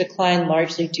periods of decline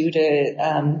largely due to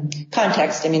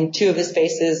context. I mean, two of the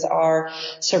spaces are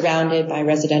surrounded by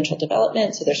residential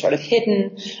development, so they're sort of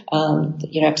hidden.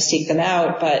 You have to seek them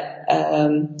out, but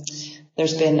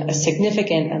there's been a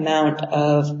significant amount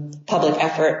of public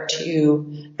effort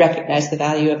to recognize the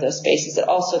value of those spaces.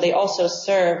 They also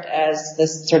served as the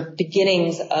sort of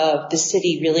beginnings of the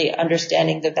city really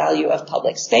understanding the value of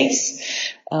public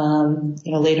space.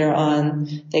 Later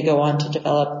on, they go on to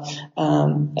develop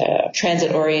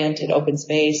transit-oriented open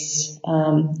space.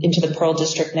 Into the Pearl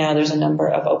District now, there's a number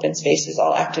of open spaces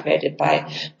all activated by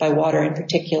water in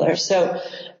particular. So,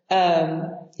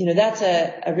 that's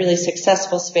a really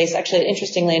successful space. Actually,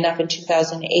 interestingly enough, in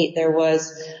 2008, there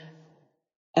was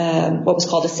what was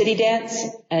called a city dance,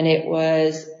 and it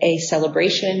was a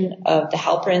celebration of the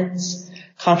Halperins'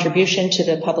 contribution to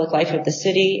the public life of the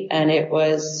city, and it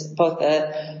was both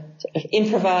a sort of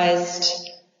improvised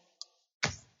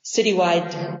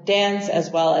citywide dance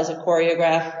as well as a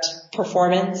choreographed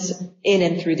performance in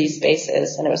and through these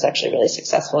spaces, and it was actually really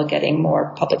successful at getting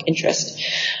more public interest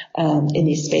in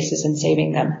these spaces and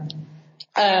saving them.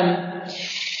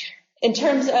 In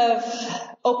terms of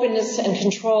openness and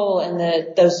control and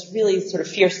those really sort of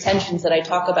fierce tensions that I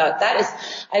talk about, that is,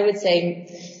 I would say,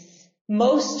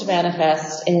 most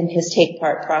manifest in his take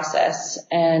part process.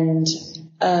 And,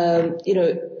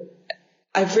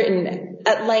 I've written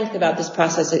at length about this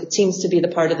process. It seems to be the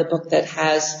part of the book that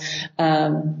has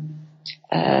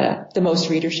the most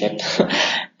readership.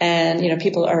 And,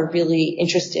 people are really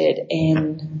interested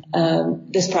in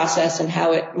this process and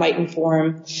how it might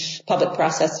inform public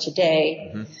process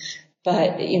today. Mm-hmm.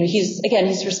 But,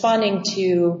 he's responding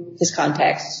to this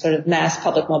context, sort of mass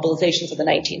public mobilizations of the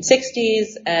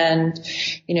 1960s. And,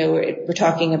 we're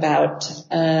talking about,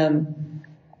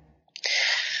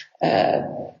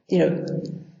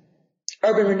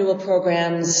 urban renewal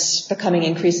programs becoming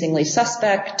increasingly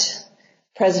suspect.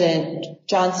 President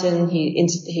Johnson, he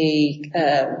institutes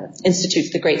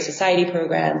the Great Society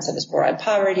programs and his war on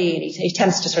poverty, and he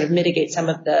attempts to sort of mitigate some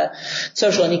of the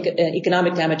social and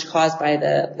economic damage caused by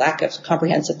the lack of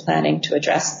comprehensive planning to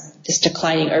address this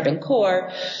declining urban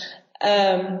core.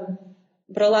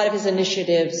 But a lot of his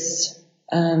initiatives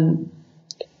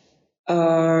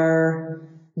are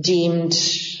deemed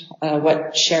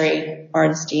what Sherry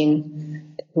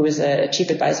Arnstein, who was a chief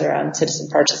advisor on citizen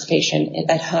participation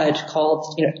at HUD,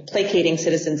 called, placating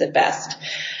citizens at best.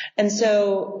 And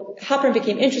so Halperin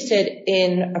became interested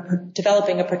in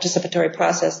developing a participatory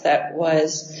process that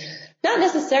was not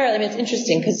necessarily, it's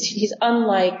interesting because he's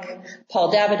unlike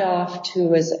Paul Davidoff, who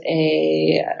was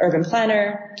a urban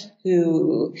planner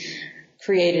who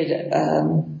created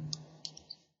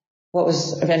what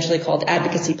was eventually called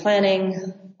advocacy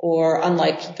planning, or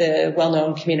unlike the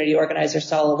well-known community organizer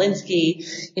Saul Alinsky,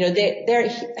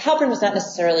 Halperin was not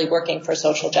necessarily working for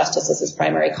social justice as his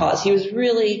primary cause. He was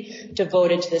really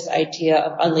devoted to this idea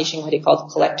of unleashing what he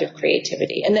called collective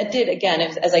creativity. And that did, again,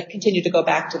 as I continue to go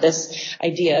back to this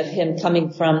idea of him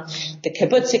coming from the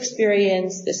kibbutz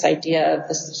experience, this idea of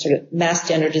this sort of mass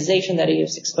standardization that he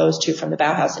was exposed to from the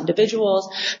Bauhaus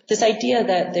individuals, this idea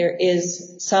that there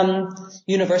is some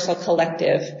universal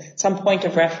collective, some point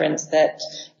of reference that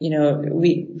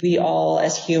we all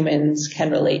as humans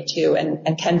can relate to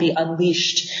and can be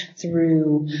unleashed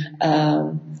through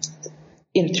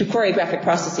through choreographic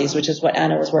processes, which is what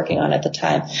Anna was working on at the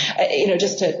time.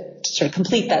 Just to sort of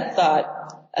complete that thought,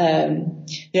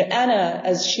 Anna,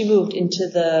 as she moved into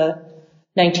the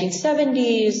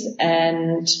 1970s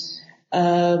and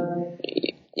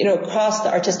across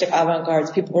the artistic avant-gardes,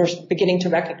 people were beginning to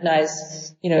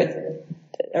recognize,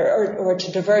 or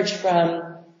to diverge from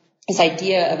this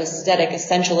idea of aesthetic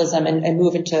essentialism and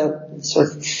move into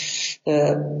sort of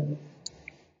the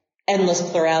endless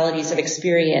pluralities of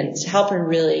experience. Halperin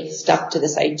really stuck to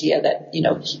this idea that,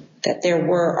 that there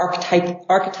were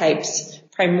archetypes,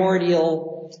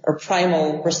 primordial or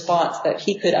primal response that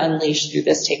he could unleash through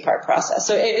this take-part process.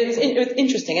 So it was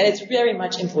interesting, and it's very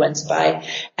much influenced by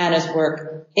Anna's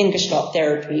work in Gestalt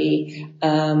therapy,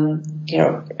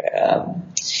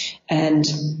 and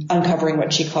uncovering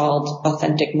what she called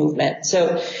authentic movement.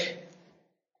 So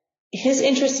his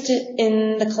interest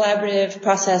in the collaborative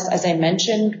process, as I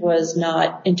mentioned, was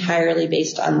not entirely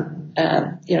based on,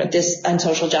 on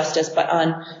social justice, but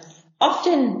on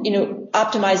often,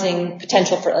 optimizing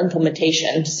potential for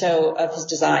implementation, of his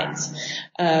designs.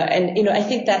 I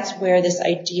think that's where this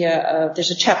idea of,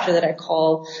 there's a chapter that I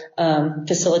call,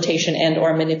 facilitation and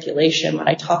or manipulation when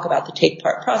I talk about the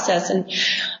take-part process. And,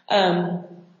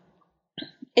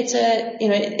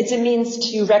 it's a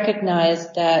means to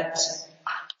recognize that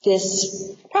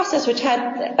this process, which had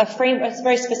a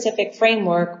very specific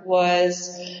framework,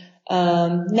 was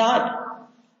not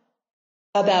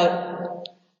about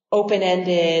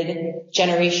open-ended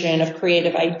generation of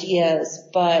creative ideas,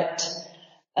 but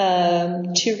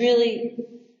to really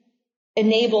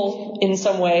enable, in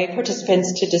some way,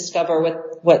 participants to discover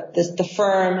what the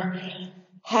firm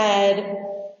had,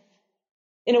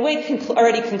 in a way,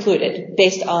 already concluded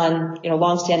based on,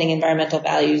 longstanding environmental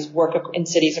values, work in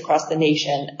cities across the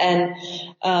nation. And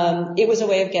it was a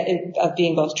way of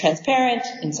being both transparent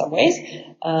in some ways,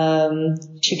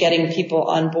 to getting people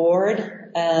on board,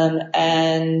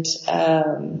 and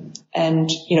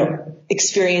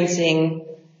experiencing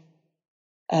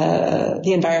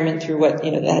the environment through what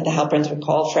the Halperins would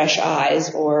call fresh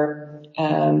eyes, or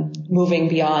moving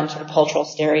beyond sort of cultural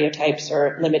stereotypes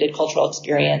or limited cultural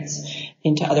experience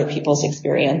into other people's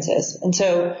experiences. And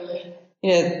so,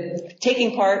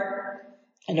 taking part,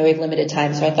 I know we have limited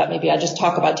time, so I thought maybe I'll just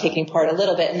talk about taking part a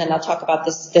little bit, and then I'll talk about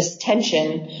this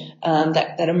tension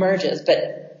that emerges.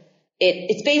 But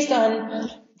it's based on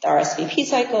the RSVP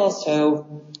cycle,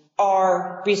 so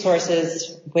our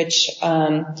resources, which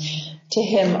to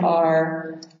him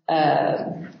are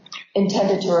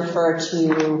intended to refer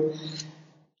to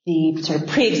the sort of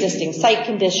pre-existing site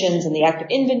conditions and the act of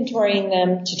inventorying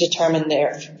them to determine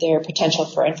their potential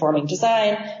for informing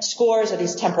design. Scores are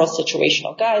these temporal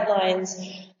situational guidelines.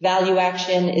 Value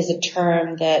action is a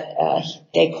term that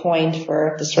they coined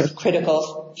for the sort of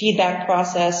critical feedback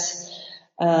process.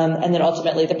 And then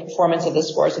ultimately the performance of the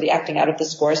scores, or the acting out of the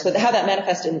scores. So how that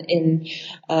manifested in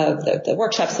the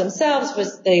workshops themselves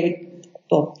was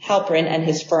Halperin and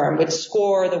his firm would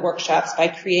score the workshops by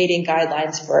creating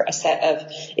guidelines for a set of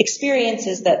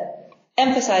experiences that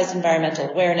emphasized environmental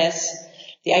awareness.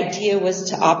 The idea was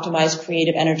to optimize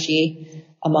creative energy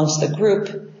amongst the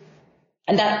group.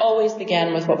 And that always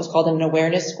began with what was called an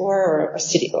awareness score, or a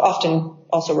city, often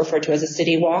also referred to as a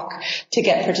city walk, to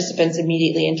get participants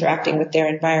immediately interacting with their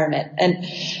environment. And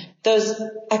those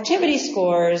activity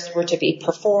scores were to be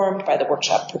performed by the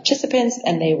workshop participants,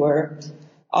 and they were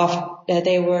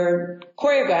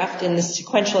choreographed in this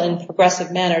sequential and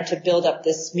progressive manner to build up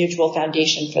this mutual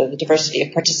foundation for the diversity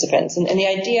of participants. And the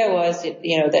idea was, that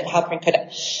Halperin could,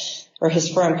 or his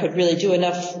firm could really do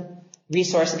enough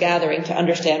resource gathering to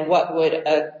understand what would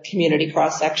a community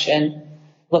cross-section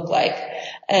look like.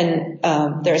 And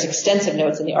there's extensive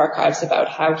notes in the archives about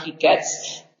how he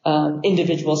gets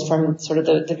individuals from sort of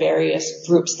the various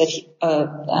groups that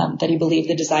he believed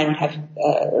the design would have,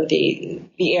 or the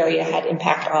area had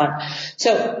impact on.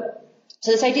 So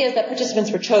this idea is that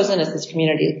participants were chosen as this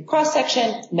community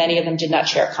cross-section. Many of them did not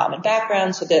share a common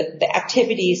background, so the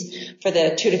activities for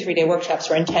the 2 to 3 day workshops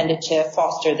were intended to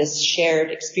foster this shared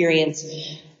experience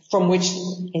from which,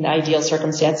 in ideal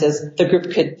circumstances, the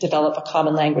group could develop a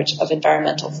common language of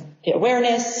environmental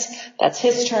awareness, that's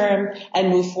his term, and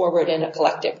move forward in a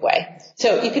collective way.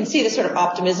 So you can see the sort of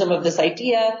optimism of this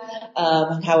idea,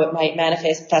 and how it might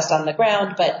manifest on the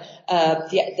ground, but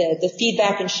the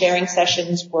feedback and sharing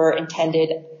sessions were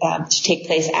intended to take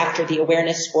place after the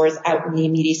awareness scores out in the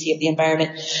immediacy of the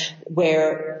environment,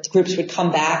 where groups would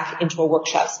come back into a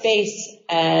workshop space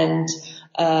and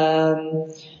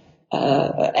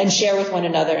share with one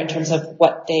another in terms of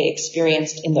what they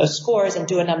experienced in those scores, and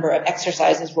do a number of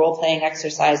exercises, role-playing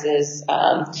exercises,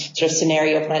 sort of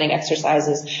scenario planning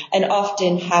exercises, and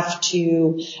often have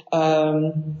to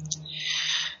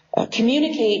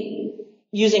communicate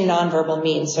using nonverbal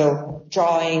means. So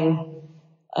drawing,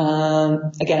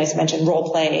 again, as I mentioned,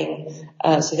 role-playing.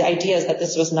 So the idea is that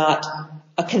this was not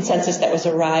a consensus that was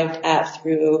arrived at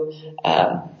through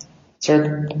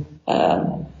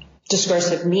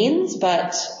discursive means,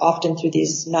 but often through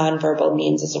these nonverbal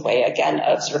means as a way, again,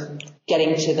 of sort of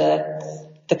getting to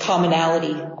the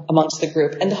commonality amongst the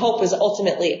group. And the hope was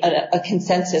ultimately a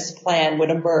consensus plan would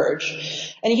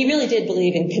emerge. And he really did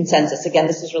believe in consensus. Again,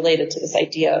 this is related to this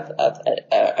idea of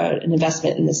an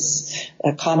investment in this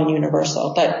common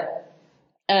universal. But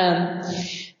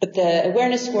the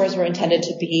awareness scores were intended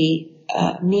to be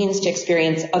means to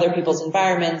experience other people's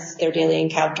environments, their daily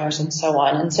encounters, and so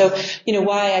on. And so,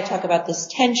 why I talk about this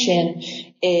tension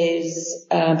is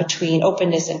between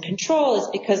openness and control is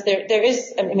because there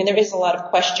is a lot of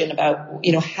question about,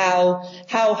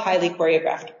 how highly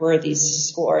choreographed were these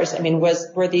scores?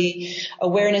 Were the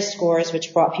awareness scores,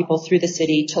 which brought people through the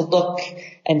city to look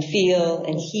and feel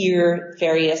and hear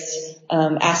various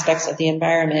aspects of the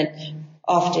environment,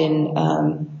 often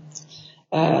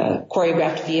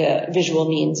choreographed via visual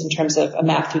means in terms of a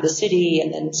map through the city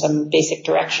and then some basic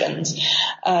directions,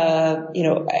 how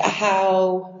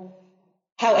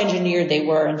engineered they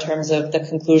were in terms of the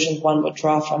conclusions one would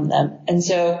draw from them. And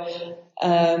so,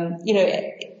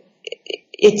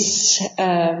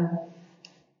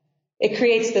 it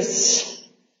creates this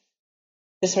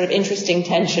sort of interesting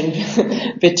tension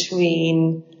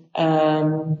between,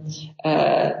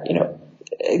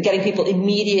 getting people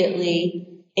immediately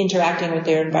interacting with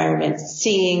their environment,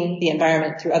 seeing the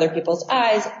environment through other people's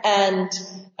eyes, and,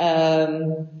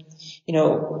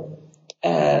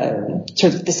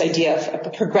 sort of this idea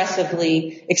of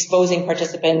progressively exposing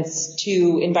participants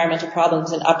to environmental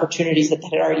problems and opportunities that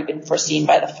had already been foreseen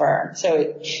by the firm.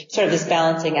 So sort of this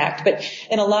balancing act. But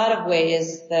in a lot of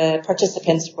ways, the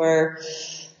participants were,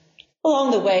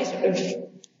 along the way, sort of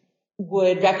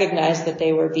would recognize that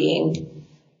they were being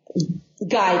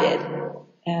guided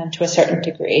to a certain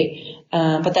degree.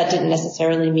 But that didn't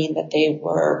necessarily mean that they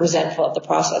were resentful of the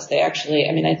process. They actually,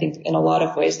 I think in a lot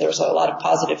of ways there was a lot of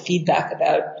positive feedback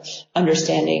about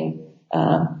understanding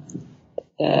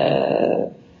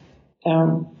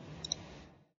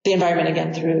the environment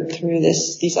again through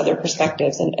these other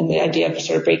perspectives and the idea of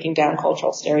sort of breaking down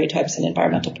cultural stereotypes and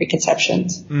environmental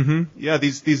preconceptions. Mm-hmm. Yeah,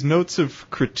 these notes of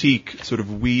critique sort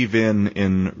of weave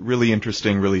in really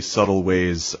interesting, really subtle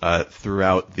ways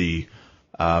throughout the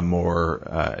more,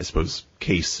 I suppose,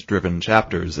 case-driven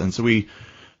chapters. And so we,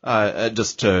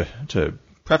 just to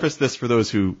preface this for those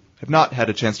who have not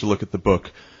had a chance to look at the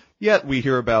book yet, we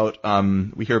hear about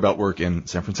work in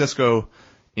San Francisco,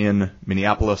 in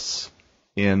Minneapolis,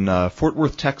 in Fort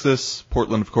Worth, Texas,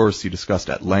 Portland, of course, you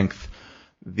discussed at length,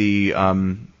 the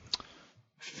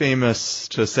famous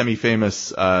to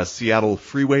semi-famous Seattle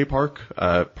Freeway Park,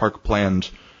 park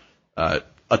planned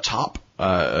atop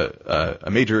a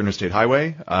major interstate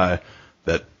highway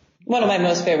that one of my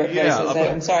most favorite places.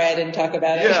 I'm sorry I didn't talk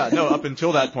about it. Yeah, no, up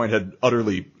until that point had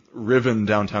utterly riven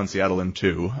downtown Seattle in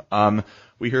two.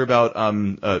 We hear about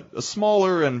a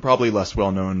smaller and probably less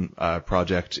well-known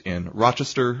project in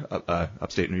Rochester,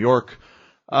 upstate New York.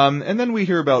 And then we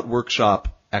hear about workshop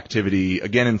activity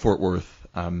again in Fort Worth,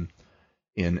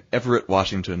 in Everett,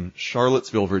 Washington,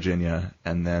 Charlottesville, Virginia,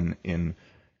 and then in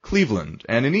Cleveland.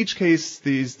 And in each case,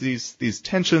 these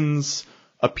tensions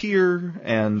appear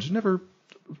and never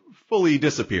fully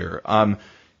disappear.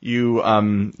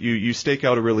 You stake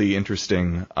out a really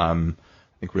interesting, I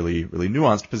think really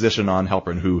nuanced position on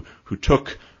Halpern, who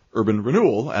took urban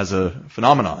renewal as a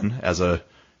phenomenon, as a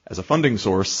funding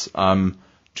source,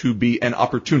 to be an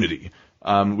opportunity.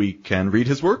 We can read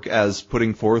his work as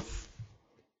putting forth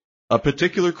a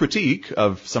particular critique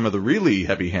of some of the really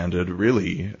heavy-handed,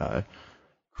 really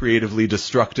creatively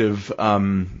destructive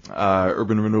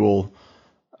urban renewal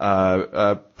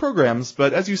programs,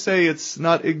 but as you say, it's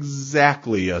not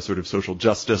exactly a sort of social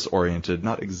justice-oriented,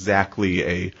 not exactly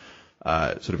a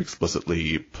sort of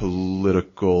explicitly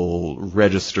political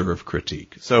register of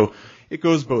critique. So it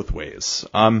goes both ways.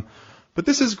 But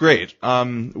this is great.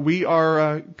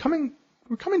 We're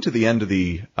coming to the end of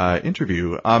the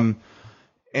interview.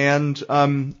 And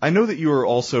I know that you are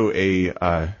also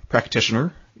a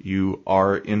practitioner. You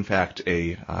are, in fact,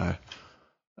 a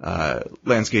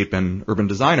landscape and urban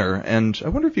designer. And I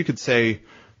wonder if you could say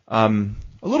a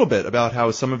little bit about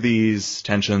how some of these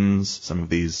tensions, some of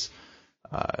these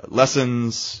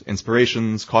lessons,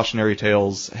 inspirations, cautionary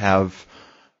tales have,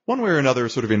 one way or another,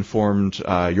 sort of informed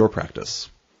your practice.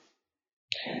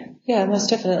 Yeah, most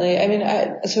definitely. I mean,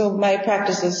 so my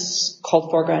practice is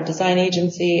called Foreground Design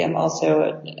Agency. I'm also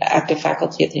an active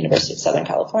faculty at the University of Southern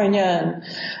California,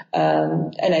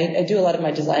 and I do a lot of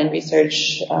my design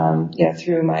research,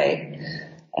 through my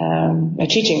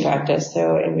teaching practice.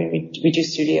 So I mean, we do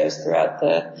studios throughout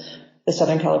the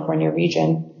Southern California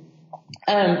region.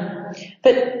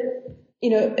 But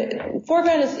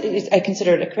Foreground is I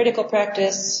consider it a critical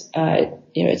practice.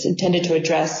 It's intended to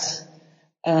address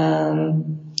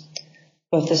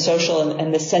both the social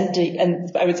and the sentient,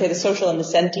 and I would say the social and the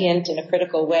sentient in a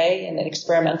critical way, and in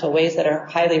experimental ways that are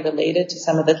highly related to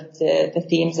some of the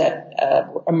themes that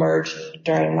emerged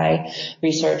during my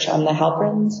research on the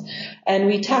Halperins. And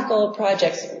we tackle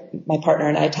projects, my partner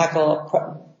and I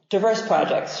tackle diverse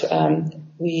projects.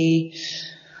 We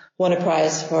won a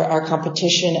prize for our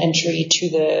competition entry to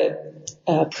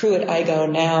the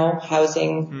Pruitt-Igoe Now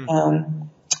Housing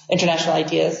International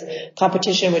Ideas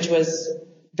competition, which was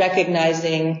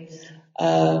recognizing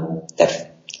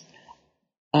that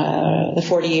the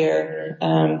 40-year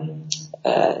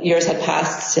years had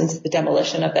passed since the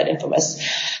demolition of that infamous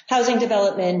housing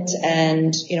development,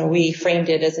 and we framed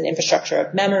it as an infrastructure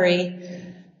of memory.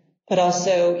 But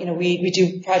also, we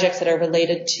do projects that are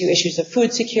related to issues of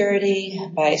food security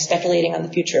by speculating on the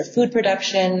future of food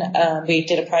production. We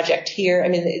did a project here. I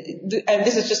mean,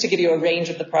 this is just to give you a range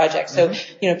of the projects. So,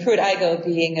 Pruitt-Igoe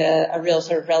being a real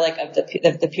sort of relic of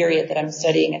the period that I'm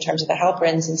studying in terms of the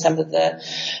Halperins, and some of the,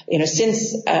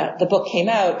 since the book came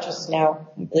out just now,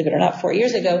 believe it or not, 4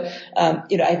 years ago,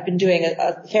 I've been doing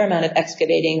a fair amount of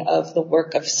excavating of the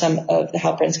work of some of the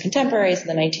Halperins contemporaries in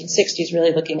the 1960s,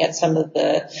 really looking at some of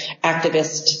the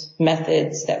activist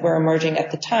methods that were emerging at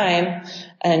the time,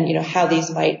 and how these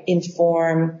might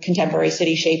inform contemporary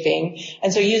city shaping.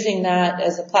 And so using that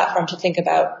as a platform to think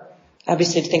about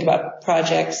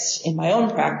projects in my own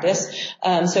practice.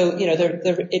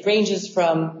 It ranges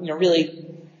from really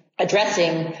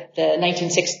addressing the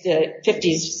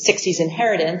 1950s, 60s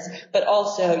inheritance, but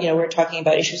also, we're talking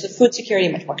about issues of food security,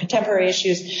 much more contemporary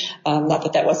issues.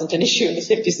 Not that was an issue in the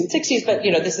 50s and 60s, but,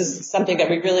 this is something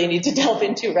that we really need to delve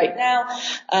into right now.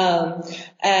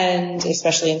 And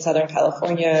especially in Southern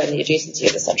California and the adjacency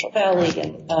of the Central Valley.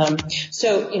 And,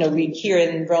 we here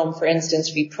in Rome, for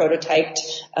instance, we prototyped,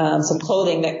 some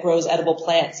clothing that grows edible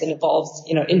plants and evolves,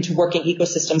 into working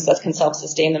ecosystems that can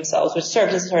self-sustain themselves, which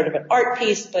serves as sort of an art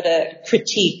piece, but a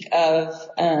critique of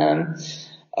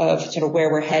sort of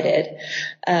where we're headed.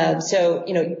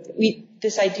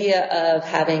 This idea of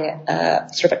having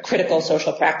sort of a critical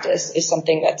social practice is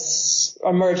something that's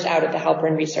emerged out of the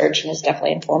Halperin research and has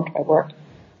definitely informed my work.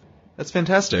 That's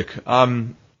fantastic.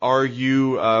 Are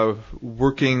you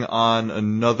working on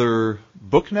another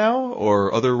book now,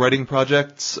 or other writing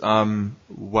projects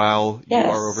while you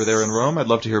are over there in Rome? I'd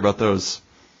love to hear about those.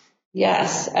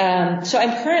 Yes. So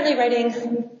I'm currently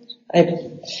writing,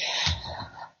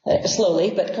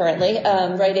 slowly but currently,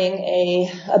 writing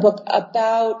a book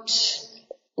about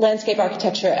landscape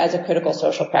architecture as a critical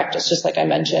social practice, just like I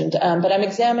mentioned. But I'm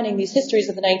examining these histories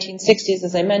of the 1960s,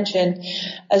 as I mentioned,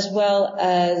 as well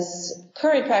as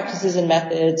current practices and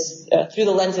methods through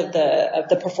the lens of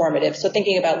the performative. So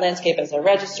thinking about landscape as a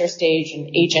register, stage,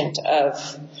 and agent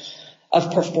of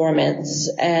performance.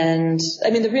 And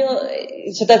I mean, the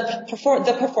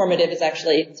performative is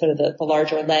actually sort of the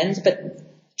larger lens, but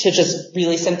to just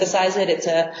really synthesize it, it's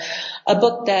a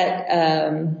book that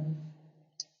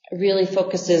really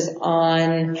focuses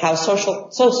on how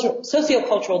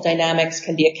sociocultural dynamics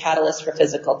can be a catalyst for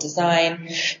physical design,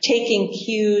 taking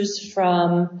cues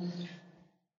from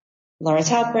Lawrence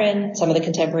Halprin, some of the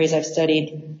contemporaries I've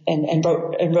studied and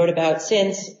wrote about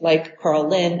since, like Carl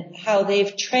Lin, how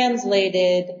they've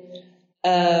translated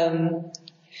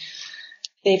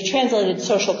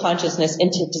social consciousness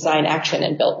into design action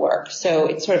and built work. So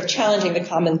it's sort of challenging the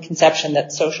common conception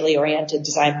that socially oriented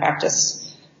design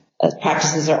practices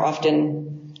are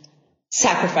often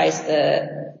sacrifice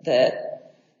the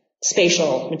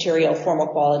spatial, material, formal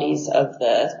qualities of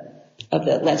the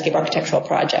landscape architectural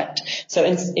project. So,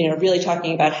 really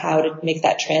talking about how to make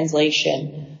that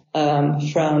translation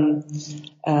from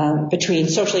between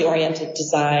socially oriented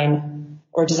design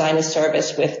or design as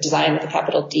service with design with a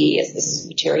capital D as this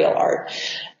material art,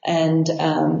 and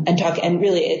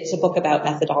really it's a book about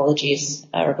methodologies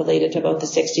related to both the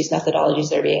 60s methodologies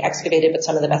that are being excavated, but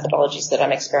some of the methodologies that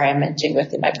I'm experimenting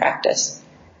with in my practice.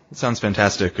 It sounds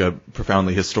fantastic. A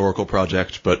profoundly historical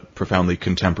project, but profoundly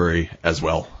contemporary as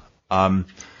well.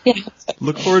 Yeah.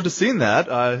 Look forward to seeing that.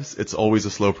 It's always a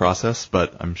slow process,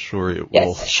 but I'm sure it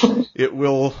will. Yes. It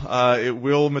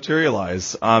will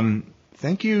materialize.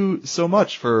 Thank you so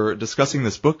much for discussing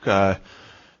this book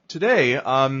today.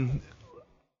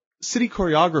 City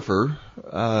choreographer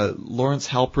Lawrence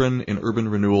Halprin in Urban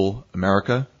Renewal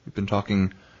America. We've been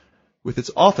talking with its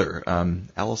author,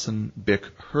 Alison Bick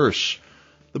Hirsch.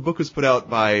 The book was put out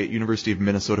by University of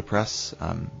Minnesota Press,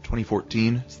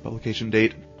 2014 is the publication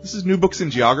date. This is New Books in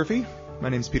Geography. My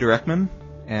name is Peter Ekman,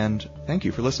 and thank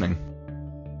you for listening.